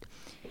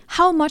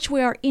how much we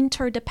are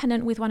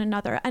interdependent with one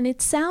another. And it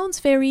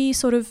sounds very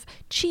sort of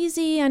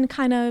cheesy and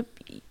kind of,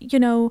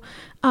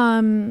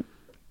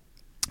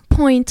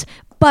 point,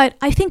 but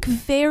I think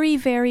very,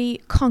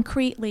 very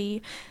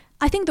concretely,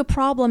 I think the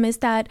problem is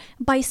that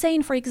by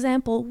saying, for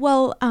example,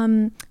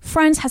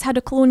 France has had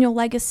a colonial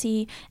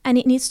legacy and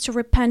it needs to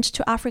repent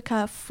to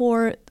Africa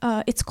for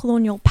its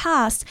colonial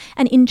past,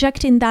 and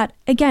injecting that,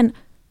 again,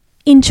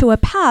 into a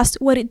past,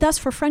 what it does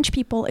for French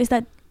people is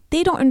that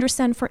they don't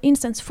understand, for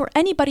instance, for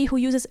anybody who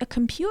uses a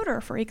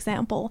computer, for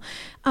example,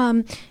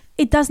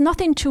 it does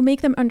nothing to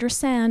make them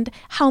understand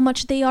how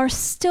much they are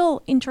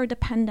still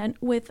interdependent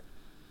with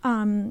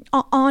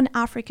on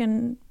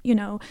African,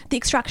 the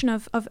extraction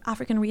of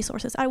African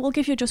resources. I will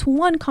give you just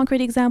one concrete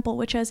example,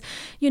 which is,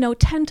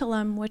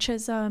 tantalum, which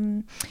is a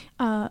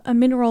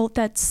mineral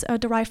that's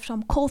derived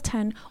from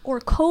coltan, or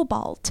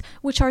cobalt,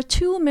 which are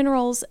two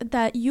minerals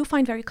that you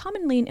find very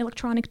commonly in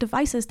electronic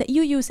devices that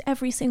you use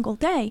every single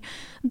day.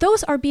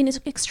 Those are being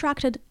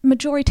extracted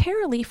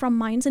majoritarily from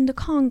mines in the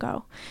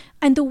Congo.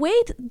 And the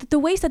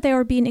ways that they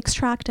are being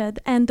extracted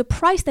and the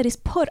price that is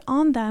put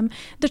on them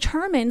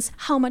determines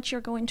how much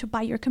you're going to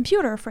buy your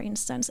computer, for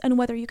instance, and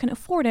whether you can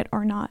afford it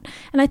or not.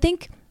 And I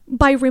think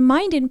by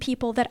reminding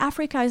people that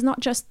Africa is not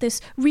just this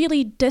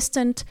really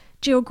distant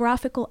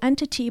geographical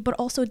entity, but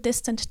also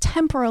distant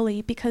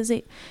temporally because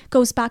it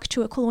goes back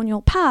to a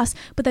colonial past,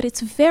 but that it's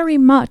very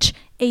much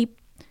a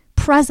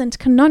present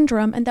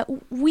conundrum, and that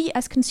we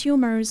as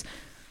consumers,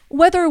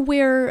 whether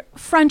we're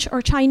French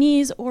or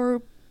Chinese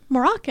or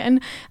Moroccan,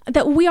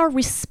 that we are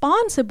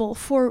responsible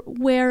for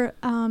where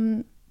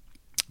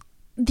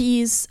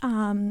these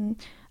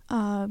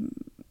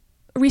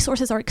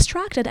resources are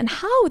extracted and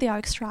how they are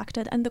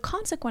extracted and the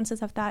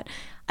consequences of that.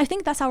 I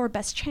think that's our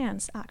best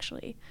chance,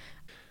 actually.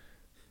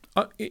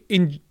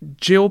 In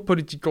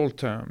geopolitical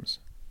terms,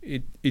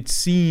 it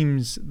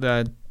seems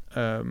that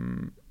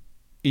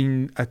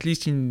at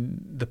least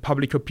in the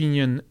public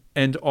opinion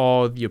and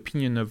or the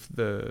opinion of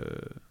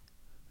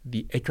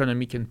the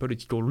economic and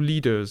political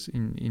leaders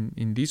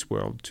in this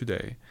world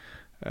today,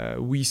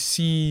 we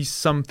see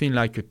something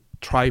like a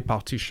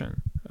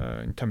tripartition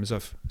in terms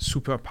of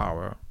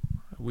superpower.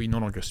 We no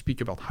longer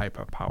speak about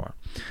hyperpower.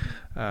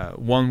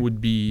 One would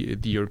be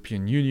the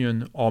European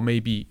Union, or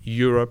maybe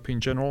Europe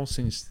in general,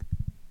 since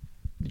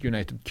the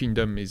United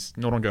Kingdom is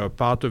no longer a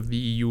part of the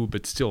EU,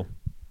 but still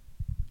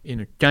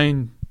in a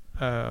kind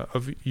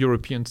of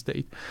European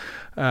state,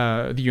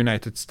 the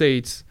United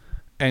States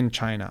and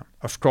China.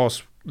 Of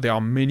course, there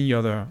are many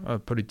other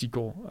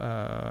political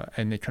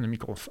and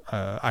economical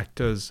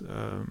actors.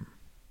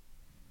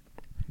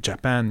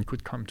 Japan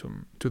could come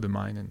to the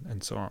mind,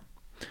 and so on.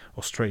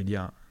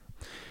 Australia.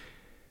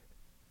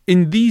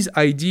 In this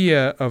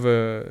idea of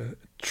a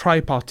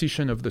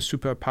tripartition of the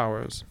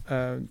superpowers,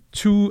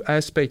 two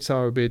aspects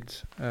are a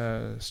bit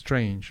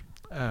strange,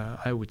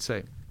 I would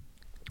say.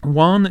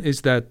 One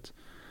is that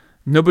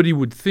nobody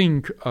would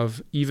think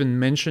of even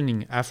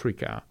mentioning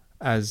Africa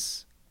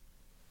as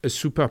a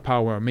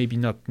superpower, maybe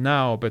not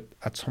now, but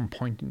at some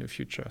point in the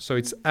future. So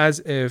it's as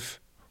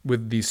if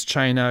with this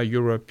China,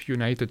 Europe,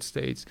 United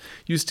States,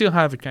 you still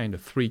have a kind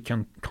of three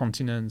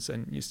continents,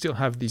 and you still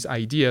have this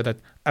idea that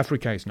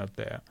Africa is not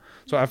there.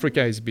 So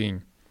Africa is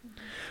being...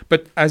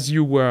 But as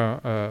you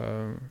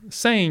were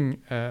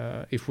saying,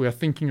 if we are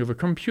thinking of a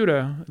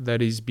computer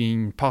that is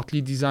being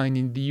partly designed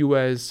in the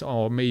US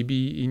or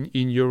maybe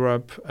in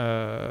Europe,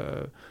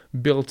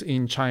 built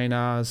in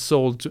China,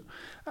 sold...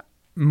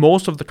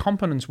 most of the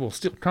components will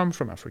still come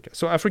from Africa.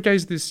 So Africa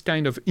is this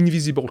kind of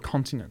invisible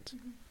continent.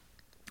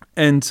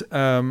 And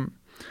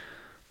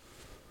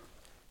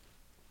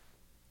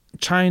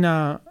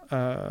China,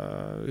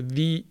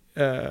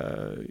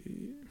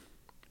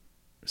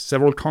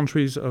 several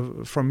countries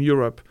from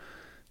Europe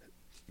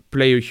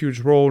play a huge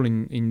role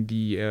in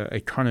the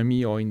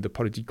economy or in the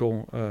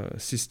political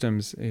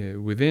systems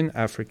within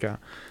Africa.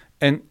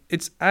 And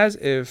it's as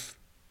if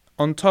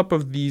on top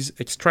of these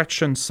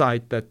extraction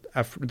sites that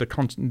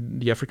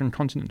the African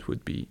continent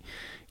would be,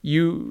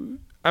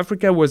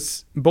 Africa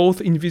was both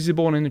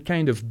invisible and a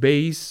kind of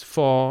base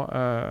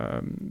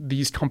for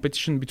these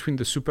competition between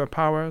the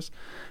superpowers.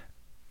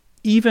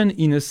 Even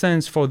in a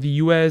sense for the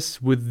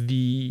US with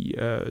the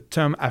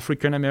term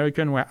African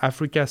American, where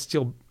Africa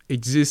still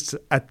exists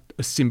at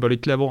a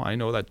symbolic level. I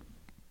know that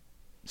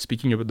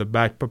speaking about the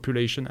black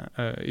population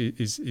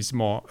is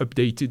more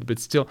updated, but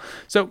still.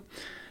 So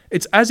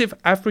it's as if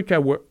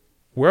Africa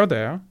were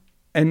there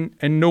and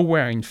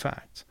nowhere, in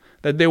fact.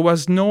 That there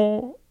was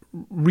no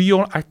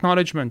real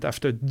acknowledgement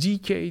after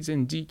decades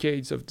and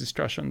decades of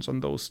discussions on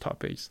those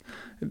topics.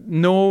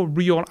 No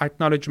real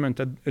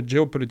acknowledgement at a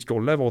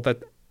geopolitical level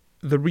that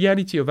the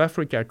reality of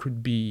Africa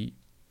could be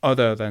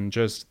other than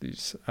just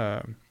this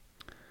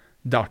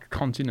dark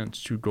continent,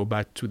 to go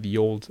back to the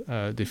old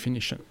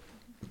definition.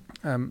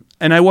 And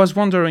I was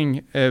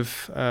wondering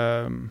if...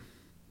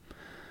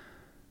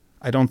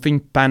 I don't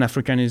think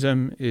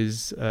Pan-Africanism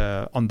is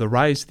on the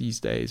rise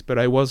these days, but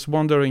I was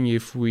wondering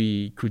if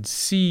we could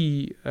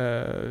see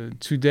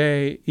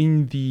today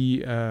in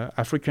the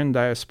African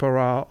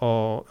diaspora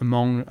or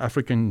among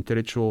African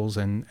intellectuals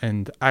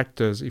and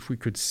actors, if we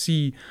could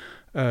see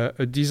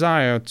a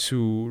desire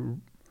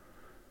to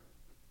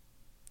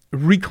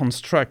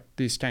reconstruct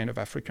this kind of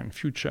African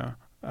future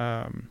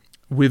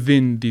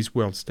within this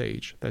world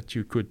stage that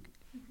you could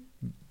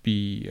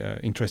be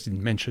interested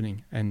in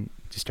mentioning and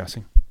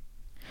discussing.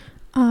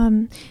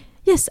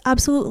 Yes,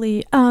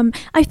 absolutely.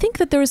 I think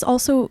that there's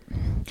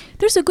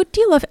a good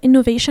deal of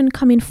innovation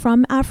coming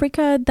from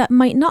Africa that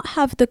might not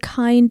have the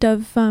kind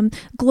of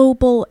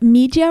global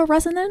media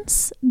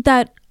resonance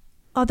that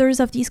others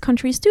of these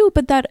countries do,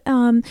 but that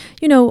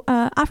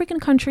African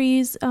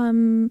countries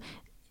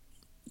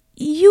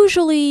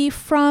usually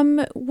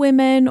from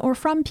women or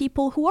from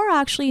people who are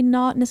actually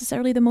not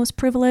necessarily the most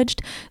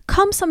privileged,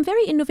 come some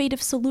very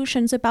innovative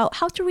solutions about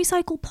how to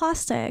recycle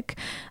plastic,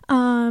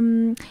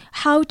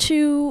 how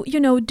to,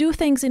 do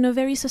things in a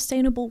very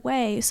sustainable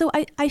way. So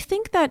I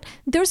think that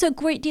there's a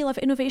great deal of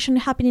innovation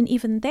happening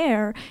even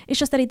there. It's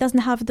just that it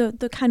doesn't have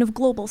the kind of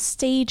global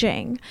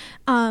staging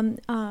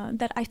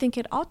that I think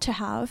it ought to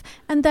have.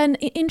 And then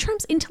in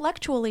terms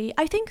intellectually,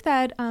 I think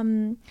that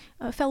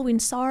Felwine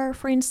Sarr,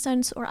 for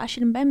instance, or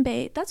Achille Mbembe,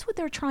 that's what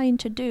they're trying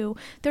to do.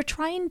 They're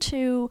trying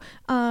to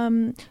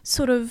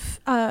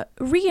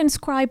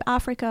reinscribe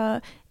Africa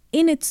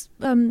in its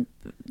to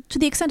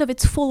the extent of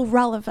its full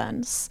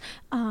relevance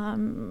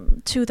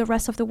to the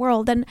rest of the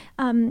world. And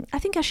I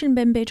think Achille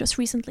Mbembe just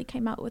recently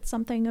came out with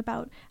something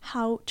about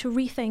how to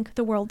rethink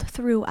the world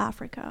through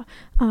Africa,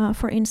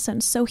 for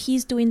instance. So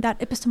he's doing that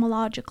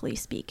epistemologically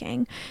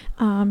speaking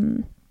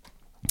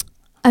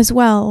as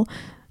well.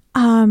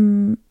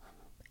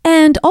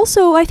 And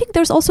also, I think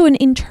there's also an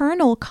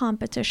internal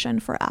competition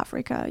for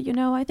Africa.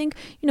 I think,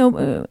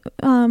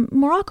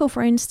 Morocco,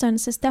 for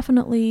instance, is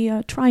definitely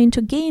trying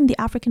to gain the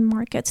African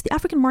markets. The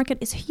African market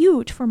is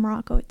huge for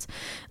Morocco. It's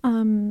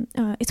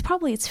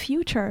probably its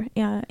future,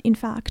 in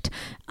fact.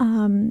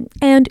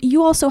 And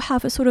you also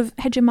have a sort of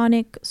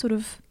hegemonic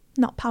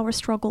not power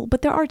struggle,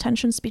 but there are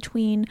tensions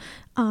between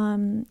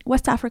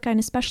West Africa and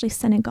especially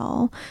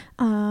Senegal,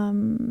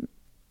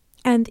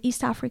 and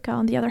East Africa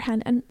on the other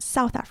hand, and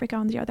South Africa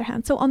on the other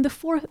hand. So on the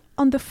four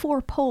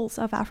poles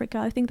of Africa,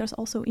 I think there's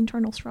also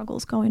internal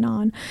struggles going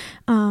on.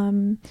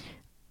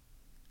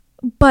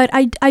 But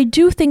I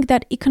do think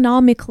that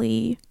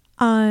economically,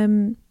 I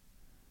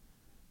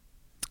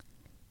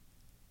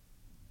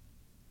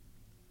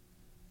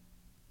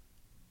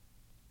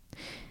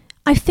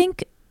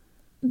think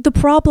the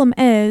problem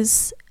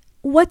is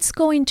what's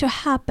going to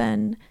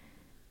happen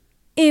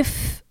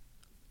if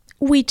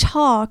we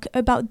talk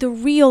about the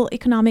real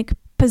economic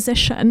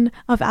position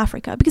of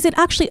Africa, because it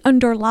actually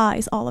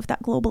underlies all of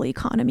that global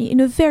economy in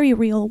a very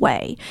real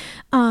way.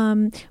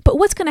 But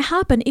what's going to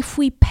happen if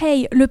we pay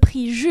le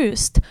prix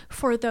juste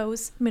for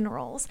those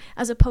minerals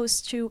as opposed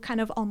to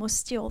kind of almost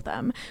steal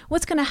them?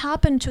 What's going to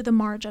happen to the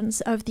margins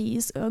of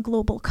these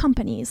global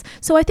companies?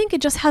 So I think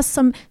it just has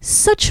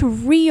such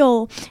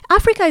real...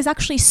 Africa is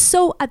actually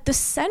so at the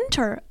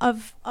center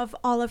of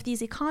all of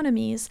these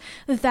economies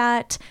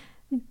that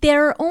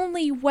their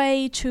only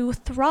way to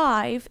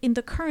thrive in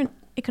the current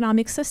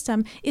economic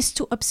system is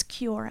to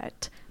obscure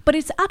it. But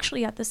it's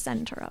actually at the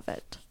center of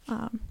it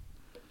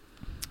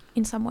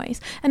in some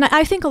ways. And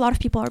I think a lot of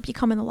people are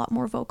becoming a lot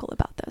more vocal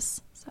about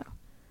this.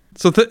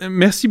 So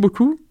merci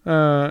beaucoup,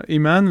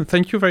 Imane.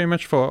 Thank you very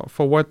much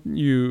for what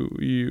you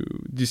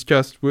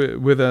discussed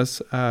with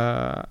us.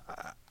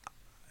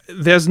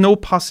 There's no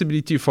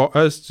possibility for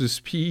us to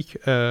speak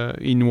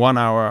in 1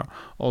 hour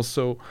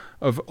also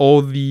of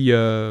all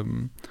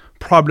the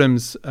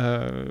problems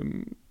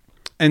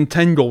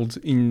entangled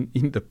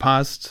in the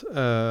past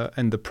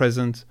and the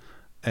present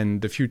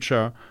and the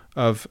future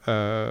of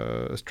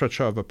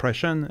structure of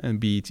oppression, and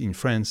be it in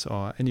France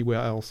or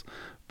anywhere else.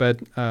 But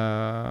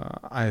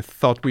I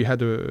thought we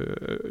had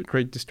a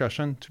great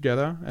discussion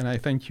together, and I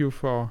thank you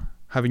for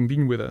having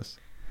been with us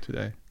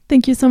today.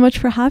 Thank you so much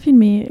for having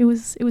me. It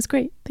was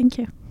great. Thank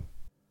you.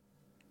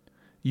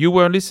 You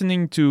were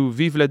listening to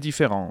Vive la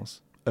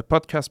Différence, a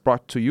podcast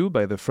brought to you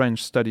by the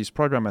French Studies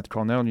program at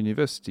Cornell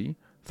University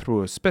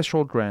through a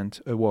special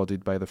grant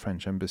awarded by the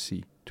French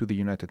Embassy to the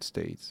United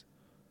States.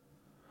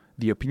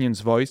 The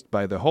opinions voiced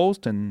by the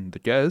host and the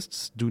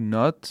guests do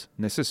not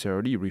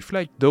necessarily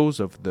reflect those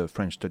of the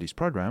French Studies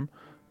program,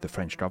 the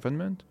French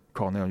government,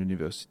 Cornell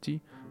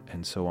University,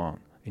 and so on.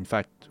 In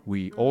fact,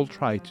 we all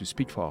try to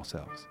speak for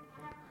ourselves.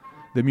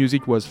 The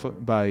music was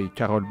by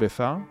Carole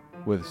Beffard,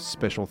 with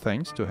special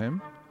thanks to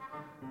him.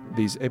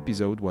 This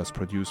episode was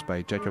produced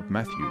by Jacob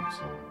Matthews.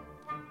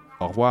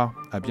 Au revoir,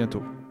 à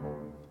bientôt.